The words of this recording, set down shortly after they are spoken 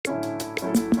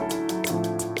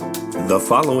The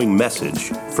following message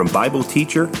from Bible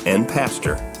teacher and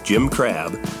pastor Jim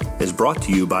Crabb is brought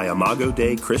to you by Imago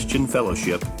Dei Christian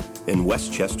Fellowship in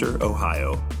Westchester,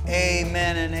 Ohio.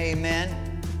 Amen and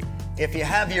amen. If you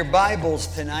have your Bibles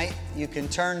tonight, you can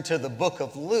turn to the book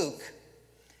of Luke,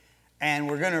 and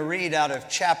we're going to read out of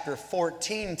chapter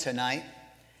 14 tonight.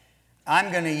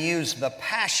 I'm going to use the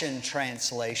Passion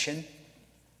Translation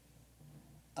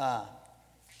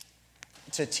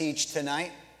to teach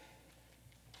tonight.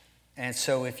 And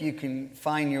so if you can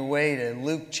find your way to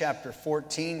Luke chapter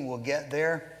 14, we'll get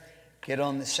there, get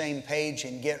on the same page,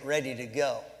 and get ready to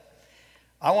go.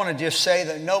 I want to just say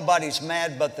that nobody's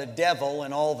mad but the devil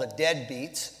and all the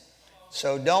deadbeats.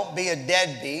 So don't be a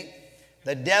deadbeat.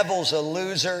 The devil's a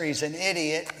loser. He's an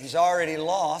idiot. He's already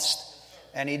lost,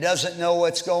 and he doesn't know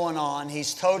what's going on.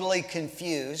 He's totally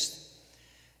confused.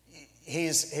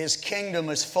 His kingdom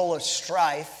is full of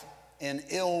strife and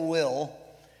ill will,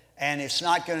 and it's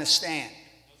not going to stand.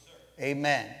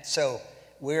 Amen. So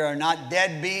we are not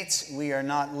deadbeats. We are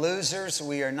not losers.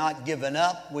 We are not giving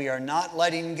up. We are not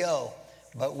letting go,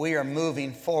 but we are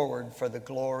moving forward for the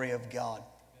glory of God.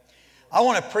 I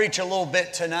want to preach a little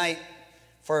bit tonight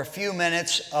for a few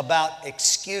minutes about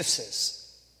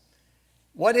excuses.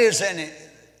 What is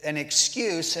an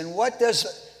excuse, and what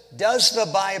does the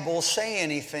Bible say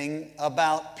anything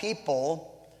about people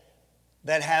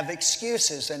that have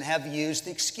excuses and have used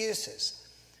excuses?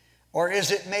 Or is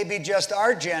it maybe just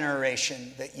our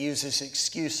generation that uses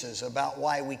excuses about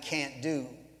why we can't do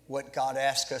what God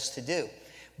asked us to do?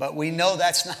 But we know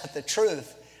that's not the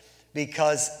truth,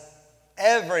 because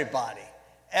everybody,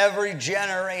 every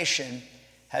generation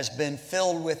has been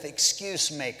filled with excuse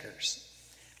makers.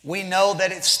 We know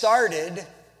that it started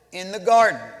in the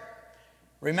garden.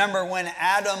 Remember when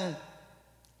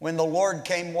the Lord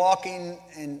came walking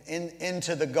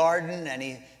into the garden, and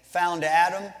he found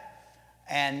Adam,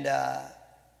 and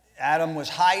Adam was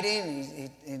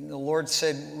hiding. The Lord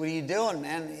said, "What are you doing,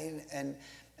 man?"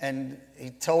 And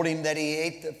he told him that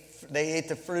they ate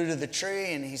the fruit of the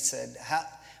tree, and he said,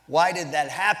 "Why did that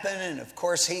happen?" And of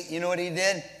course, you know what he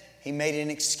did? He made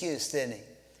an excuse, didn't he?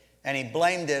 And he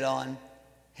blamed it on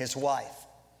his wife.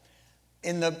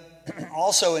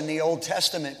 Also in the Old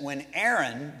Testament, when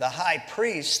Aaron, the high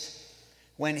priest,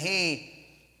 while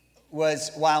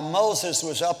Moses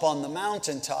was up on the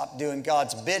mountaintop doing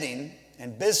God's bidding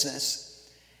and business,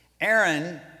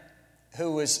 Aaron,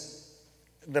 who was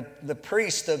the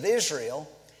priest of Israel,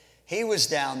 he was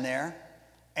down there,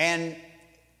 and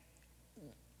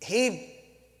he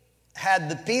had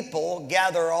the people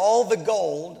gather all the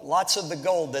gold, lots of the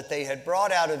gold that they had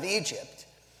brought out of Egypt,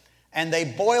 and they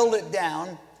boiled it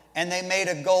down, and they made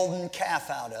a golden calf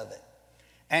out of it.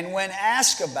 And when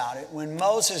asked about it, when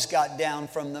Moses got down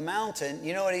from the mountain,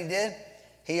 you know what he did?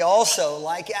 He also,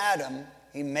 like Adam,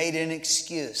 he made an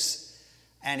excuse,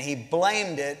 and he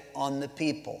blamed it on the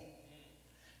people.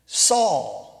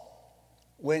 Saul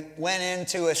went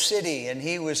into a city, and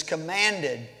he was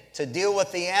commanded to deal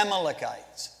with the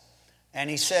Amalekites. And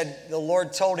he said, the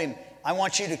Lord told him, "I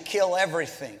want you to kill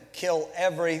everything. Kill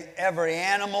every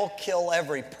animal, kill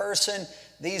every person.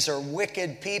 These are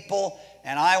wicked people,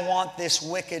 and I want this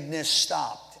wickedness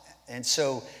stopped." And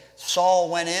so Saul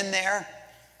went in there,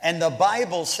 and the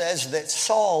Bible says that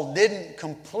Saul didn't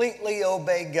completely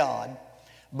obey God,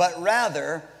 but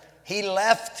rather he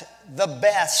left the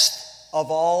best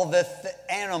of all the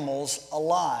animals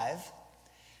alive,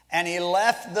 and he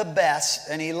left the best,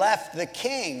 and he left the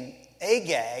king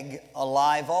Agag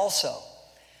alive also.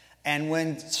 And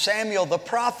when Samuel the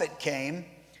prophet came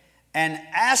and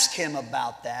asked him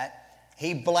about that,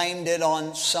 he blamed it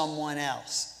on someone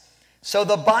else. So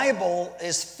the Bible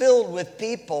is filled with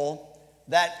people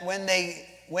that when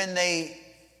they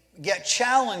get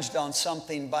challenged on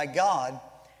something by God,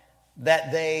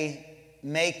 that they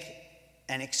make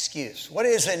an excuse. What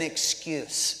is an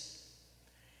excuse?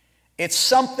 It's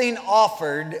something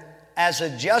offered as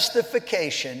a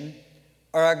justification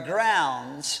or a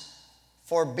grounds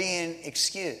for being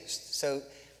excused. So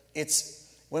it's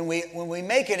when we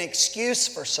make an excuse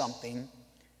for something,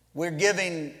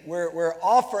 we're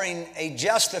offering a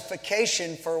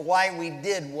justification for why we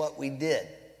did what we did.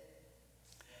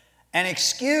 An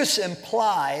excuse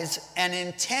implies an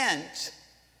intent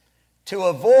to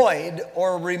avoid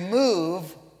or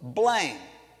remove blame.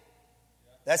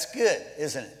 That's good,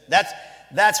 isn't it?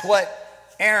 That's what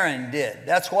Aaron did.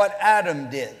 That's what Adam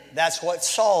did. That's what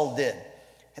Saul did.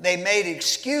 They made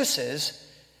excuses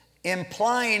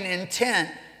implying intent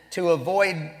to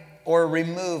avoid or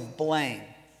remove blame.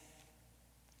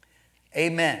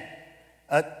 Amen.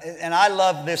 And I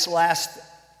love this last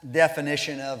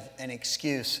definition of an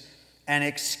excuse. An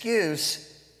excuse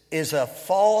is a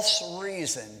false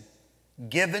reason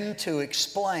given to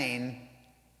explain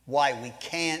why we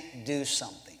can't do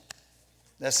something.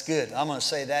 That's good. I'm going to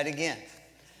say that again.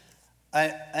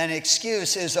 An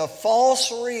excuse is a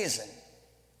false reason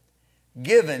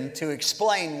given to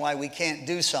explain why we can't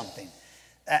do something.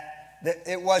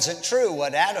 It wasn't true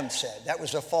what Adam said. It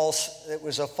was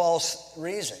a false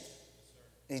reason.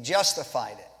 He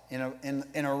justified it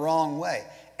in a wrong way.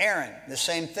 Aaron, the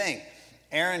same thing.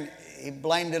 Aaron, he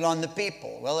blamed it on the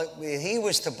people. Well, he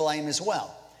was to blame as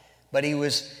well. But it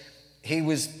was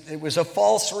a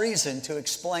false reason to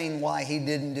explain why he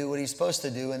didn't do what he's supposed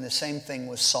to do, and the same thing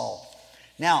with Saul.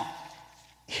 Now,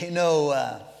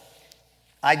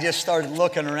 I just started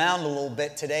looking around a little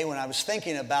bit today when I was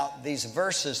thinking about these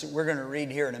verses that we're going to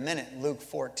read here in a minute, Luke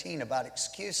 14, about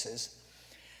excuses.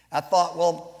 I thought,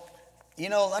 well,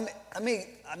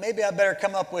 maybe I better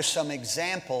come up with some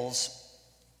examples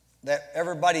that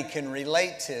everybody can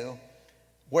relate to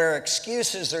where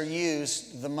excuses are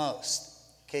used the most.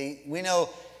 Okay, we know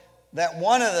that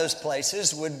one of those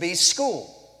places would be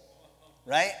school,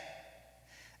 right?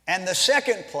 And the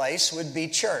second place would be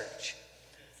church.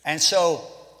 And so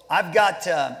I've got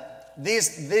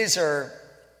these are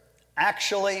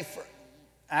actually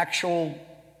actual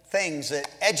things that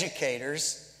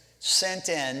educators sent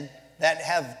in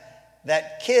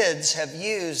that kids have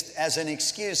used as an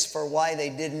excuse for why they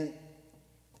didn't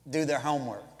do their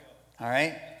homework. All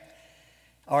right?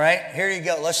 All right, here you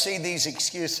go. Let's see these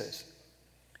excuses.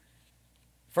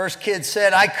 First kid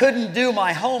said, I couldn't do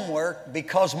my homework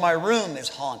because my room is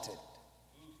haunted.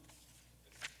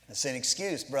 That's an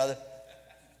excuse, brother.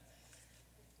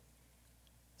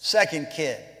 Second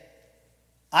kid,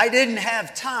 I didn't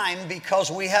have time because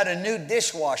we had a new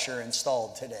dishwasher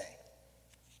installed today.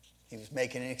 He was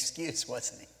making an excuse,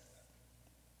 wasn't he?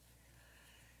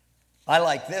 I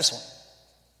like this one.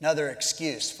 Another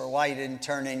excuse for why you didn't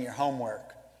turn in your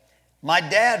homework. My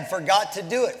dad forgot to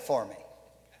do it for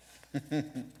me.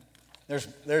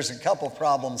 There's a couple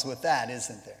problems with that,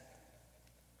 isn't there?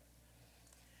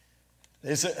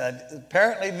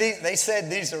 Apparently, they said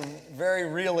these are very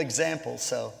real examples,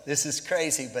 so this is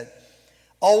crazy. But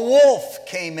a wolf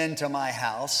came into my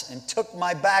house and took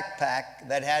my backpack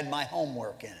that had my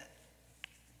homework in it.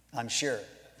 I'm sure.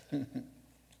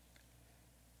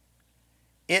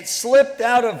 It slipped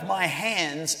out of my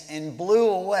hands and blew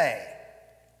away.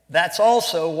 That's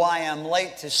also why I'm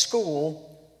late to school,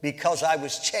 because I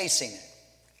was chasing it.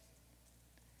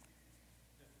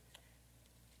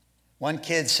 One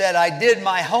kid said, I did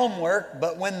my homework,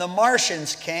 but when the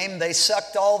Martians came, they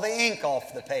sucked all the ink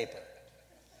off the paper.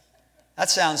 That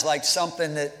sounds like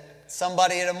something that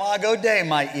somebody at Imago Dei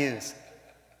might use.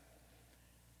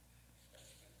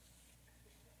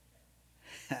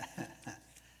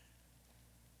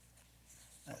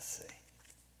 Let's see.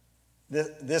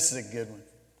 This is a good one.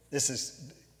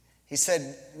 He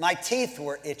said, my teeth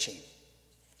were itching.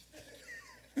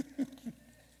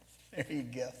 There you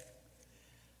go.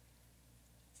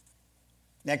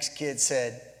 Next kid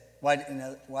said, why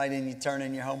didn't you turn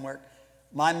in your homework?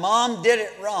 My mom did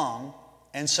it wrong,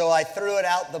 and so I threw it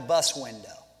out the bus window.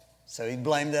 So he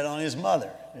blamed it on his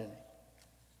mother, didn't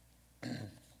he?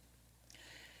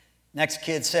 Next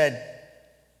kid said,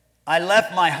 I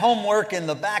left my homework in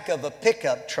the back of a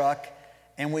pickup truck,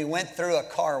 and we went through a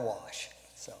car wash.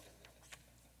 So,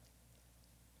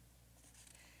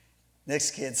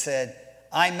 next kid said,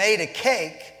 I made a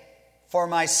cake for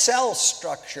my cell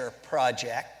structure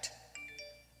project,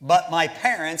 but my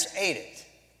parents ate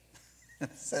it.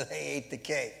 So they ate the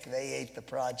cake. They ate the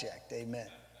project. Amen.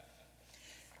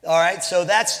 All right, so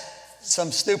that's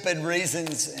some stupid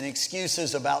reasons and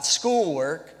excuses about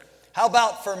schoolwork. How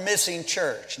about for missing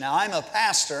church? Now, I'm a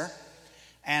pastor,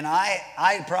 and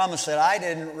I promise that I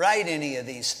didn't write any of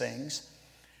these things,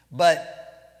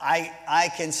 but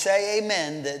I can say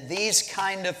amen that these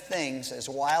kind of things, as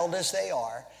wild as they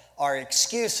are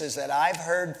excuses that I've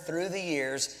heard through the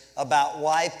years about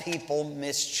why people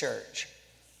miss church.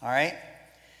 All right?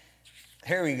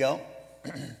 Here we go.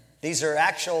 These are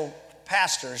actual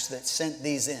pastors that sent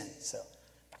these in. So,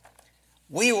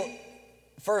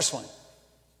 first one,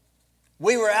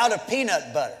 we were out of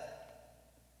peanut butter.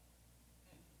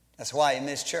 That's why you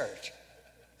missed church.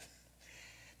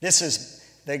 This is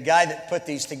the guy that put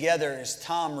these together is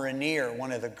Tom Rainier,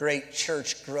 one of the great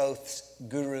church growth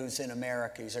gurus in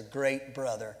America. He's a great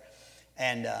brother.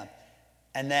 And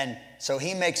then, so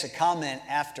he makes a comment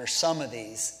after some of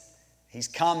these. He's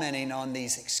commenting on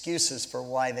these excuses for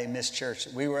why they missed church.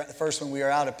 First, when we were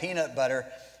out of peanut butter,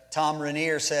 Tom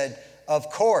Rainier said,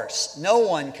 of course, no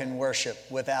one can worship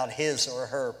without his or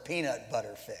her peanut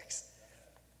butter fix.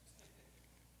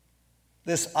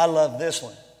 I love this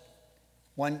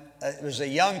one. It was a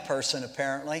young person,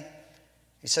 apparently.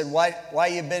 He said, why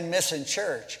you been missing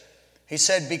church? He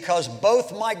said, because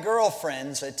both my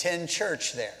girlfriends attend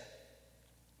church there.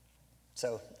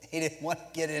 So he didn't want to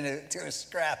get into a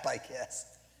scrap, I guess.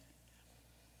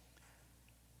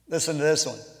 Listen to this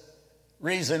one.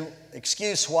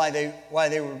 Excuse why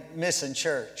they were missing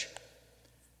church.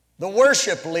 The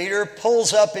worship leader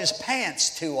pulls up his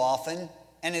pants too often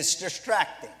and it's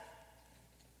distracting.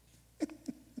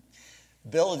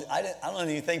 Bill, I don't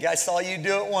even think I saw you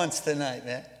do it once tonight,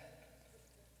 man.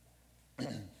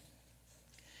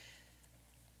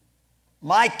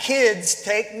 My kids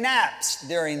take naps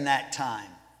during that time.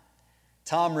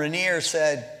 Tom Rainier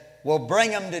said, we'll bring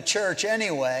them to church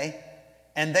anyway,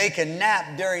 and they can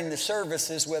nap during the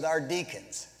services with our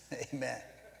deacons. Amen.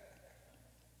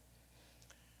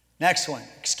 Next one,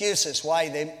 excuses why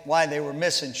they were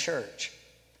missing church.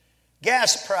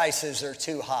 Gas prices are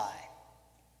too high.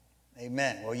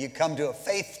 Amen. Well, you come to a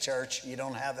faith church, you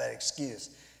don't have that excuse.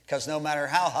 Because no matter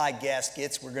how high gas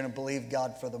gets, we're going to believe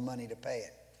God for the money to pay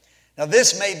it. Now,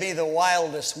 this may be the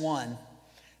wildest one.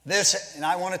 And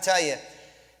I want to tell you,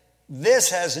 this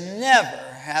has never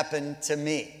happened to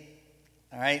me.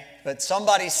 All right? But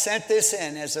somebody sent this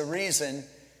in as a reason,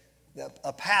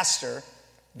 a pastor,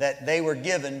 that they were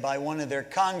given by one of their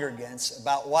congregants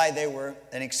about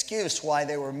an excuse why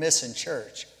they were missing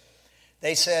church.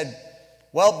 They said,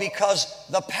 well, because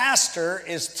the pastor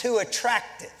is too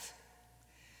attractive.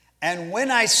 And when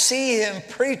I see him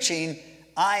preaching,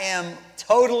 I am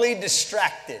totally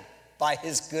distracted by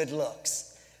his good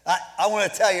looks. I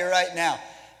want to tell you right now,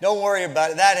 don't worry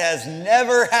about it. That has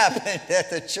never happened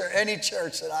at any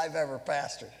church that I've ever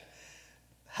pastored.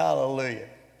 Hallelujah.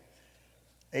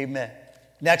 Amen.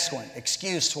 Next one,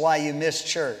 excuse why you missed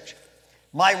church.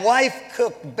 My wife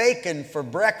cooked bacon for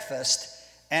breakfast,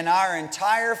 and our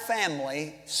entire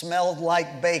family smelled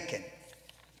like bacon.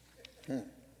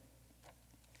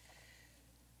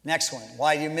 Next one,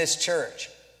 why you miss church.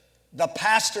 The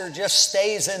pastor just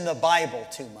stays in the Bible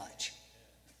too much.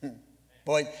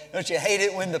 Boy, don't you hate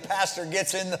it when the pastor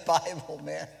gets in the Bible,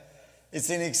 man? It's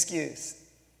an excuse.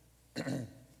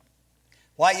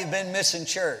 Why you been missing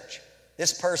church?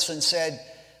 This person said,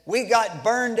 we got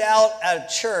burned out at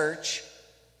church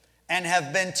and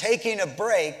have been taking a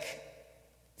break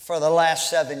for the last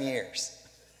 7 years.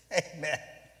 Amen.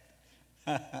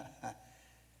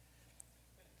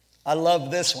 I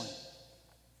love this one.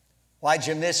 Why'd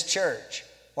you miss church?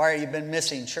 Why have you been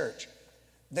missing church?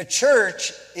 The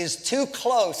church is too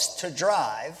close to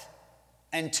drive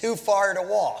and too far to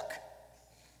walk.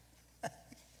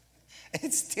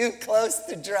 It's too close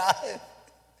to drive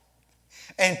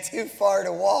and too far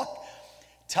to walk.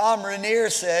 Tom Rainier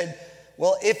said,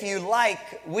 well, if you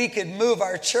like, we could move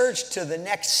our church to the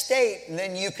next state and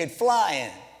then you could fly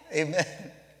in. Amen.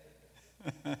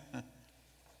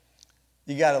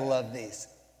 You got to love these.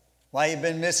 Why you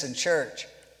been missing church?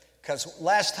 Because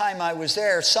last time I was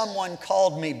there, someone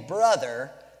called me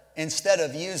brother instead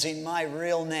of using my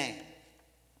real name.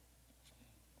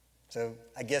 So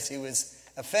I guess he was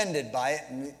offended by it,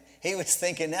 and he was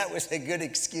thinking that was a good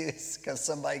excuse because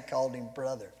somebody called him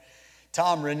brother.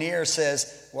 Tom Rainier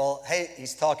says, well, hey,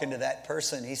 he's talking to that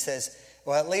person. He says,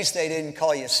 well, at least they didn't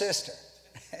call you sister.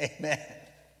 Amen.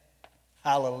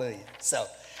 Hallelujah. So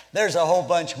there's a whole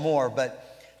bunch more,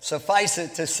 but suffice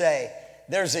it to say,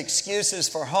 there's excuses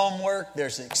for homework.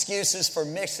 There's excuses for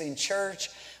missing church.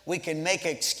 We can make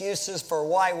excuses for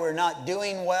why we're not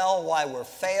doing well, why we're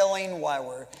failing, why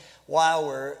we're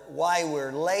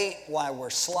late, why we're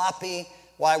sloppy,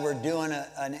 why we're doing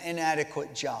an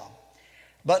inadequate job.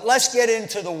 But let's get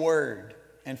into the Word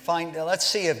and let's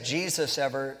see if Jesus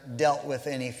ever dealt with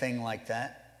anything like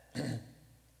that.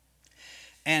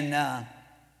 And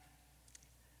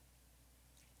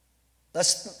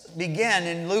let's begin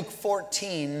in Luke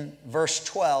 14, verse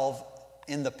 12,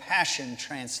 in the Passion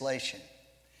Translation.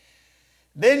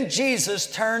 Then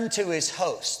Jesus turned to his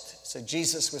host. So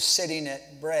Jesus was sitting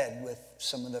at bread with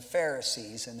some of the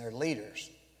Pharisees and their leaders.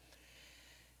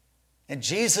 And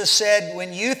Jesus said,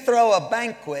 when you throw a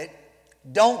banquet,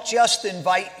 don't just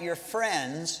invite your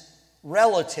friends,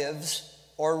 relatives,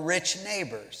 or rich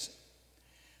neighbors,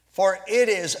 for it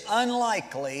is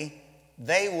unlikely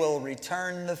they will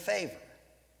return the favor.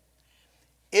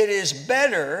 It is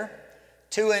better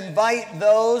to invite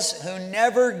those who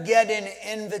never get an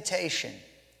invitation.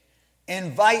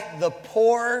 Invite the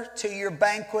poor to your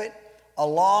banquet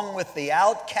along with the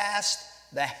outcast,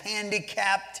 the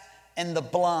handicapped, and the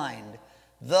blind,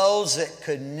 those that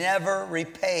could never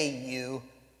repay you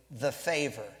the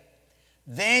favor.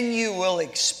 Then you will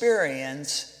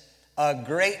experience a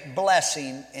great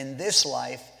blessing in this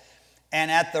life, and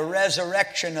at the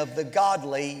resurrection of the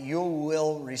godly, you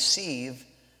will receive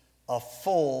a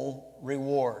full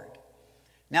reward.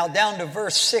 Now down to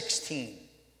verse 16.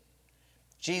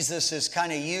 Jesus is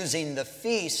kind of using the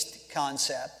feast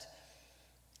concept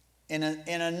in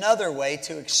another way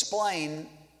to explain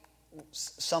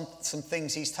some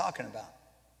things he's talking about.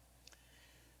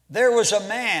 There was a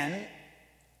man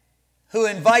who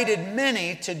invited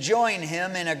many to join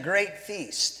him in a great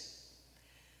feast.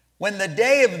 When the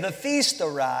day of the feast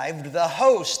arrived, the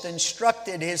host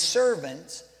instructed his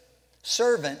servant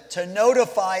to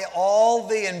notify all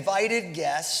the invited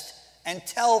guests and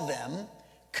tell them,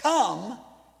 "Come,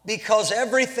 because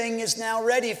everything is now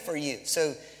ready for you."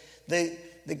 So the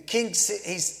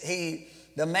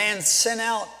man sent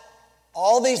out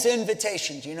all these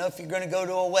invitations. You know, if you're going to go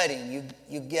to a wedding,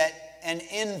 you get an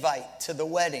invite to the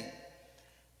wedding,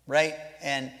 right?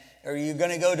 Or you're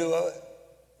going to go to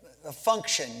a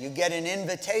function, you get an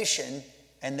invitation,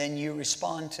 and then you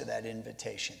respond to that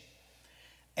invitation.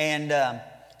 And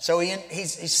so he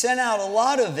sent out a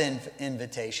lot of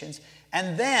invitations,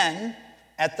 and then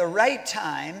at the right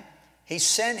time, he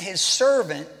sent his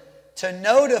servant to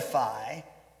notify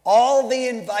all the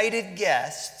invited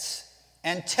guests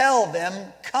and tell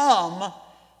them, "Come,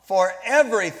 for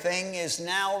everything is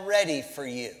now ready for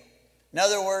you." In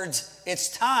other words, it's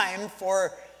time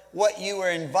for what you were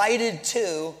invited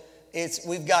to.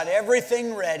 We've got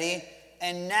everything ready,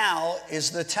 and now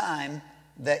is the time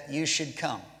that you should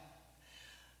come.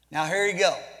 Now here you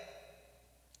go.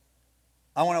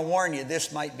 I want to warn you,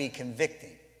 this might be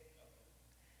convicting.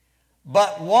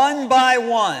 But one by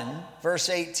one, verse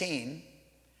 18,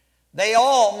 they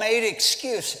all made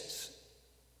excuses.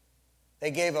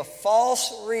 They gave a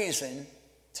false reason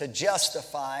to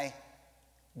justify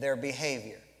their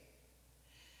behavior.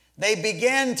 They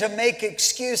began to make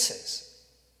excuses.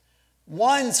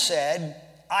 One said,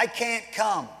 "I can't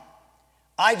come.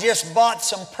 I just bought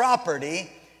some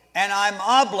property and I'm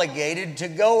obligated to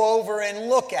go over and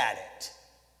look at it."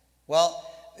 Well,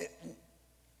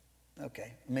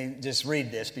 okay, let me just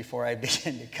read this before I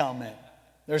begin to comment.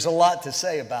 There's a lot to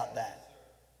say about that.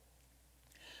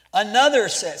 Another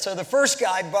said, so the first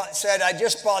guy said, "I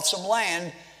just bought some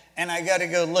land and I got to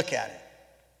go look at it."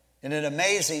 Isn't it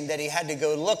amazing that he had to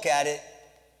go look at it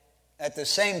at the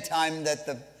same time that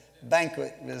the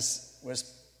banquet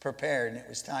was prepared and it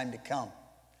was time to come?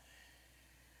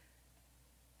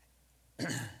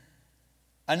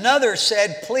 Another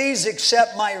said, "Please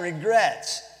accept my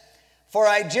regrets, for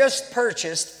I just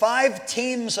purchased 5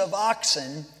 teams of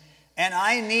oxen and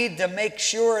I need to make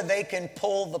sure they can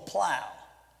pull the plow."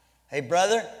 Hey,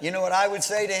 brother, you know what I would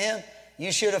say to him?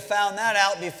 You should have found that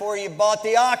out before you bought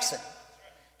the oxen.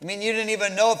 I mean, you didn't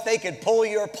even know if they could pull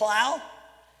your plow.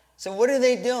 So what are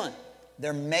they doing?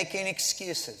 They're making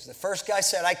excuses. The first guy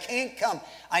said, "I can't come.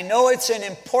 I know it's an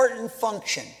important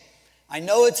function. I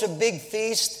know it's a big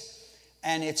feast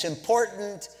and it's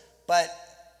important, but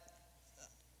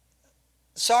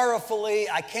sorrowfully,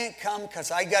 I can't come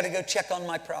because I got to go check on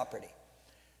my property.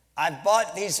 I've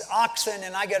bought these oxen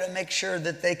and I got to make sure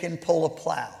that they can pull a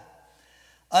plow."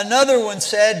 Another one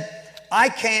said, "I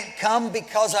can't come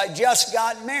because I just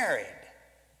got married."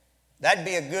 That'd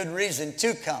be a good reason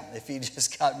to come if you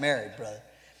just got married, brother.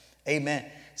 Amen.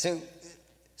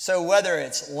 So whether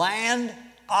it's land,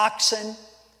 oxen,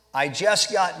 I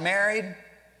just got married,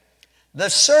 the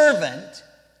servant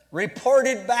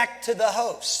reported back to the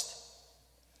host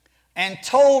and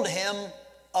told him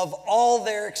of all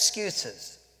their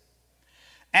excuses.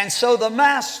 And so the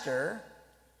master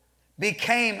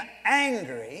became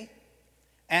angry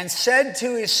and said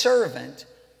to his servant,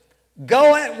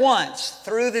 "Go at once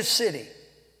through the city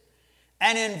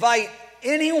and invite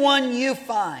anyone you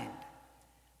find,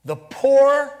 the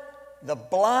poor, the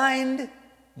blind,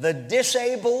 the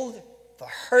disabled, the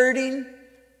hurting,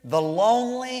 the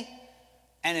lonely,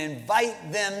 and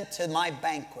invite them to my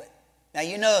banquet." Now,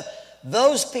 you know,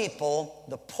 those people,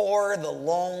 the poor, the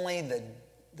lonely,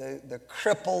 the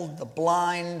crippled, the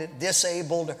blind,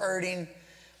 disabled, hurting,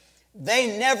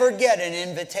 they never get an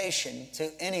invitation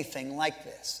to anything like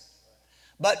this.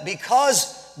 But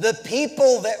because the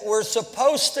people that were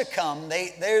supposed to come,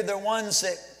 they're the ones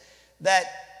that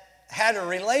had a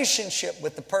relationship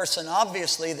with the person,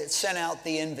 obviously, that sent out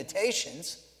the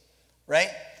invitations,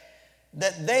 right?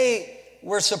 That they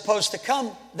were supposed to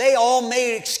come, they all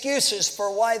made excuses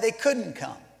for why they couldn't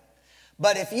come.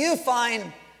 But if you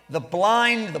find the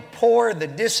blind, the poor, the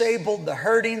disabled, the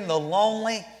hurting, the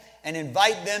lonely, and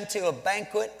invite them to a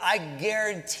banquet, I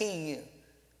guarantee you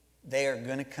they are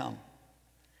going to come.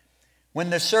 When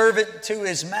the servant to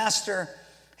his master,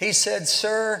 he said,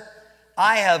 "Sir,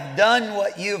 I have done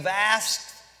what you've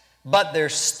asked, but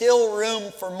there's still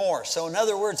room for more. So in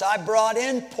other words, I brought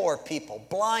in poor people,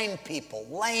 blind people,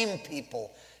 lame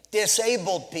people,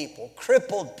 disabled people,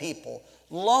 crippled people,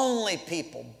 lonely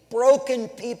people, broken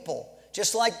people,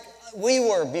 just like we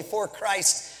were before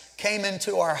Christ came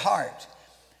into our heart.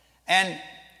 And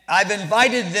I've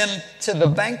invited them to the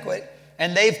banquet,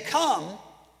 and they've come,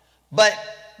 but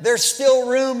there's still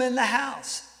room in the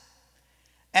house.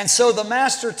 And so the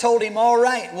master told him, all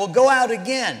right, we'll go out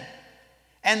again.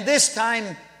 And this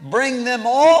time, bring them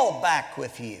all back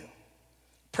with you.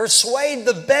 Persuade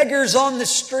the beggars on the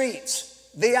streets,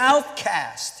 the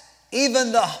outcast,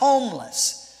 even the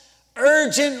homeless.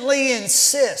 Urgently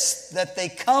insist that they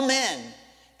come in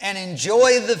and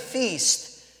enjoy the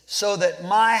feast so that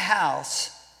my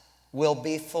house will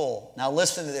be full. Now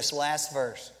listen to this last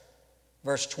verse,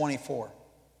 verse 24.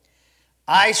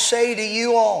 I say to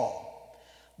you all,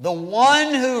 the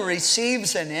one who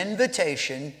receives an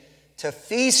invitation to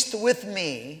feast with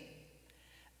me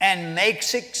and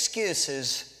makes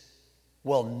excuses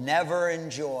will never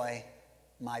enjoy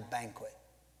my banquet.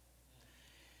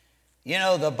 You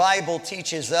know, the Bible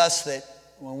teaches us that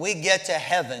when we get to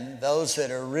heaven, those that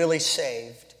are really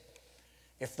saved,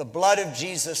 if the blood of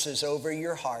Jesus is over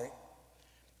your heart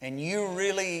and you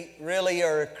really, really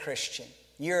are a Christian,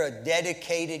 you're a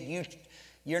dedicated,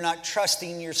 you're not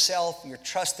trusting yourself, you're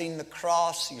trusting the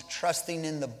cross, you're trusting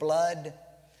in the blood.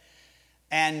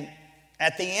 And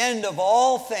at the end of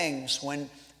all things,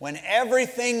 when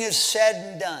everything is said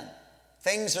and done,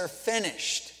 things are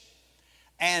finished,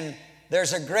 and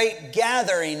there's a great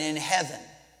gathering in heaven,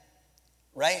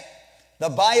 right? The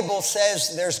Bible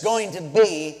says there's going to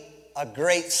be a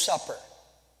great supper.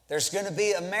 There's going to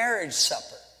be a marriage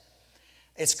supper.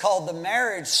 It's called the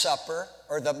marriage supper,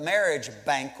 or the marriage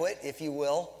banquet, if you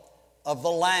will, of the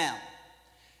Lamb.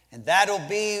 And that'll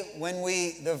be when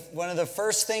one of the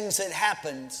first things that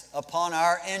happens upon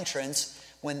our entrance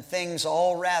when things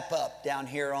all wrap up down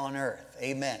here on earth.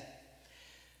 Amen.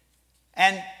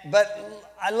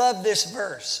 But I love this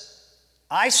verse.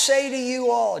 I say to you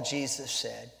all, Jesus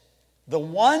said, the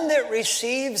one that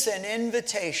receives an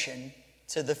invitation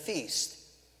to the feast.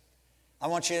 I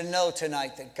want you to know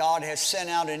tonight that God has sent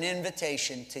out an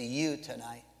invitation to you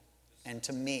tonight and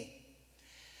to me.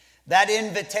 That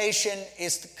invitation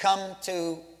is to come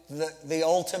to the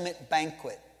ultimate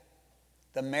banquet,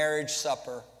 the marriage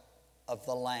supper of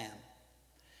the Lamb.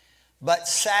 But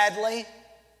sadly,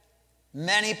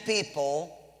 many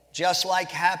people, just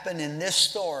like happened in this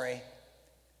story,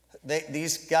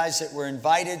 these guys that were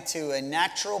invited to a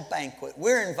natural banquet,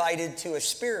 we're invited to a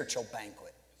spiritual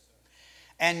banquet.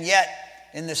 And yet,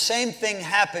 and the same thing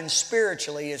happens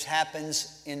spiritually as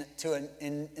happens in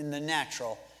the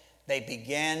natural.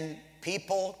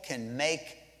 People can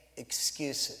make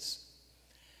excuses.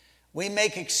 We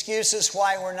make excuses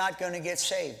why we're not going to get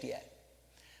saved yet.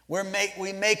 We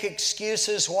make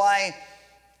excuses why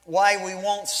we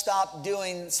won't stop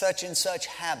doing such and such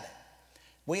habit.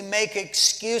 We make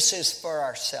excuses for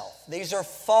ourselves. These are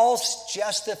false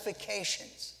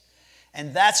justifications.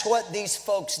 And that's what these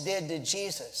folks did to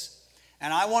Jesus.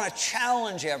 And I want to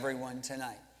challenge everyone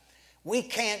tonight. We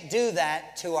can't do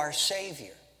that to our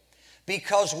Savior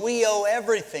because we owe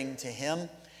everything to Him,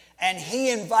 and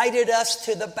He invited us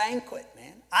to the banquet,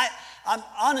 man. I'm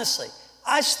honestly,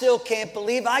 I still can't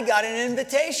believe I got an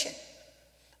invitation.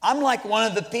 I'm like one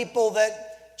of the people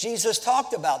that Jesus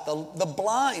talked about, the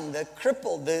blind, the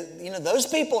crippled, those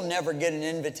people never get an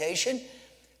invitation.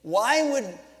 Why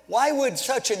would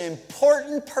such an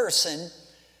important person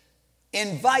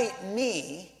invite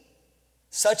me,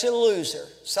 such a loser,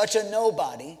 such a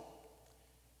nobody,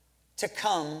 to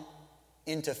come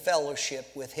into fellowship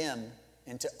with Him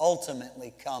and to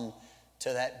ultimately come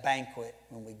to that banquet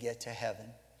when we get to heaven?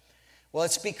 Well,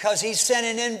 it's because He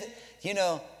sent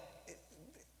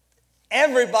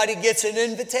everybody gets an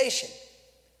invitation.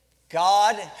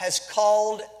 God has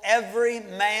called every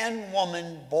man,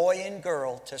 woman, boy, and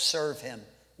girl to serve Him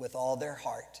with all their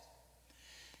heart.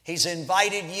 He's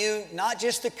invited you not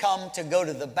just to come to go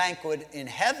to the banquet in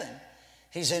heaven.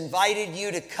 He's invited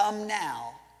you to come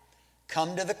now,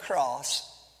 come to the cross,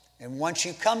 and once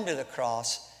you come to the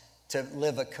cross, to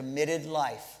live a committed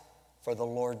life for the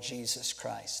Lord Jesus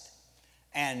Christ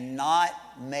and not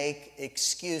make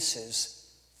excuses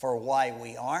for why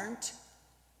we aren't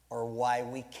or why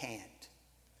we can't.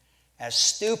 As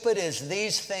stupid as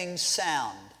these things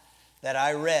sound that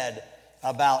I read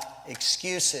about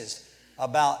excuses,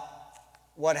 about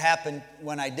what happened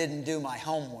when I didn't do my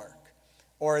homework,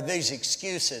 or these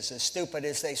excuses, as stupid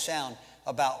as they sound,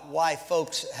 about why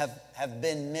folks have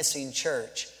been missing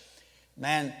church.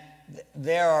 Man,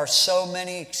 there are so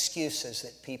many excuses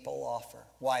that people offer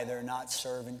why they're not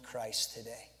serving Christ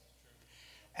today.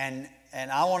 And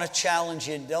I want to challenge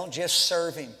you, don't just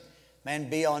serve Him. Man,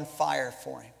 be on fire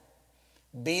for Him.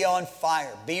 Be on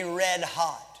fire. Be red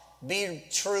hot. Be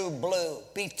true blue.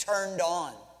 Be turned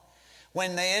on.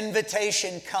 When the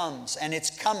invitation comes, and it's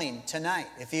coming tonight,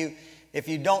 if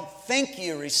you don't think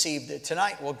you received it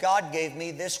tonight, well, God gave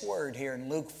me this word here in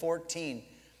Luke 14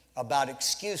 about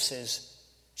excuses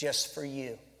just for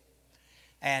you.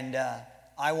 And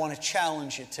I want to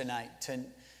challenge you tonight to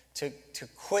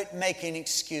quit making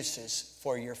excuses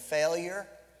for your failure.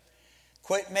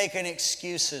 Quit making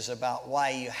excuses about why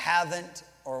you haven't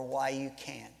or why you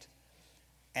can't.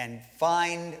 And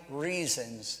find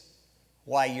reasons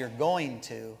why you're going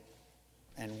to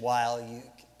and why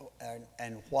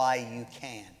you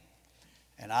can.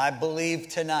 And I believe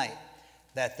tonight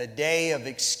that the day of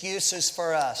excuses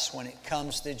for us when it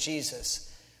comes to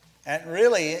Jesus, and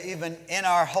really even in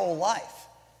our whole life,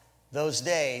 those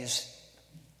days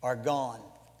are gone.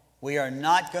 We are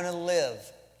not going to live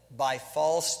by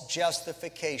false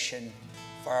justification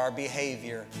for our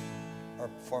behavior or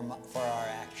for our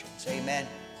actions. Amen.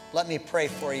 Let me pray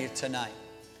for you tonight.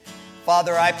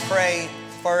 Father, I pray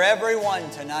for everyone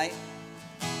tonight.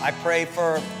 I pray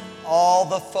for all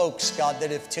the folks, God,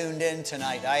 that have tuned in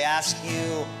tonight. I ask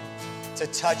you to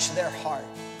touch their heart.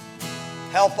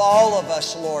 Help all of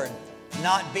us, Lord,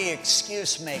 not be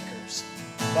excuse makers,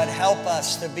 but help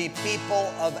us to be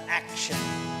people of action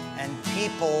and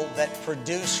people that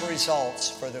produce results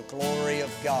for the glory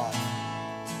of God.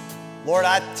 Lord,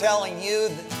 I'm telling you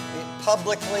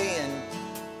publicly and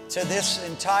to this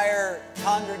entire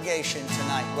congregation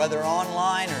tonight, whether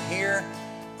online or here,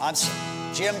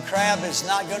 Jim Crabb is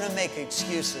not going to make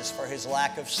excuses for his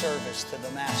lack of service to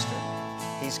the Master.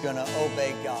 He's going to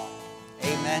obey God.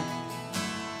 Amen.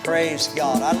 Praise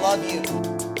God. I love you.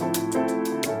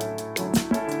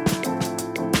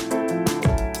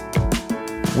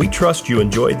 We trust you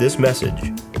enjoyed this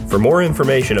message. For more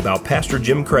information about Pastor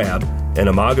Jim Crabb and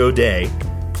Imago Dei,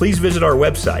 please visit our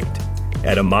website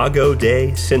at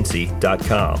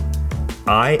imagodeicincy.com.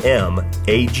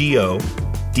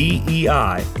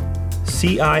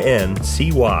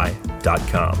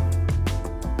 imagodeicincy.com.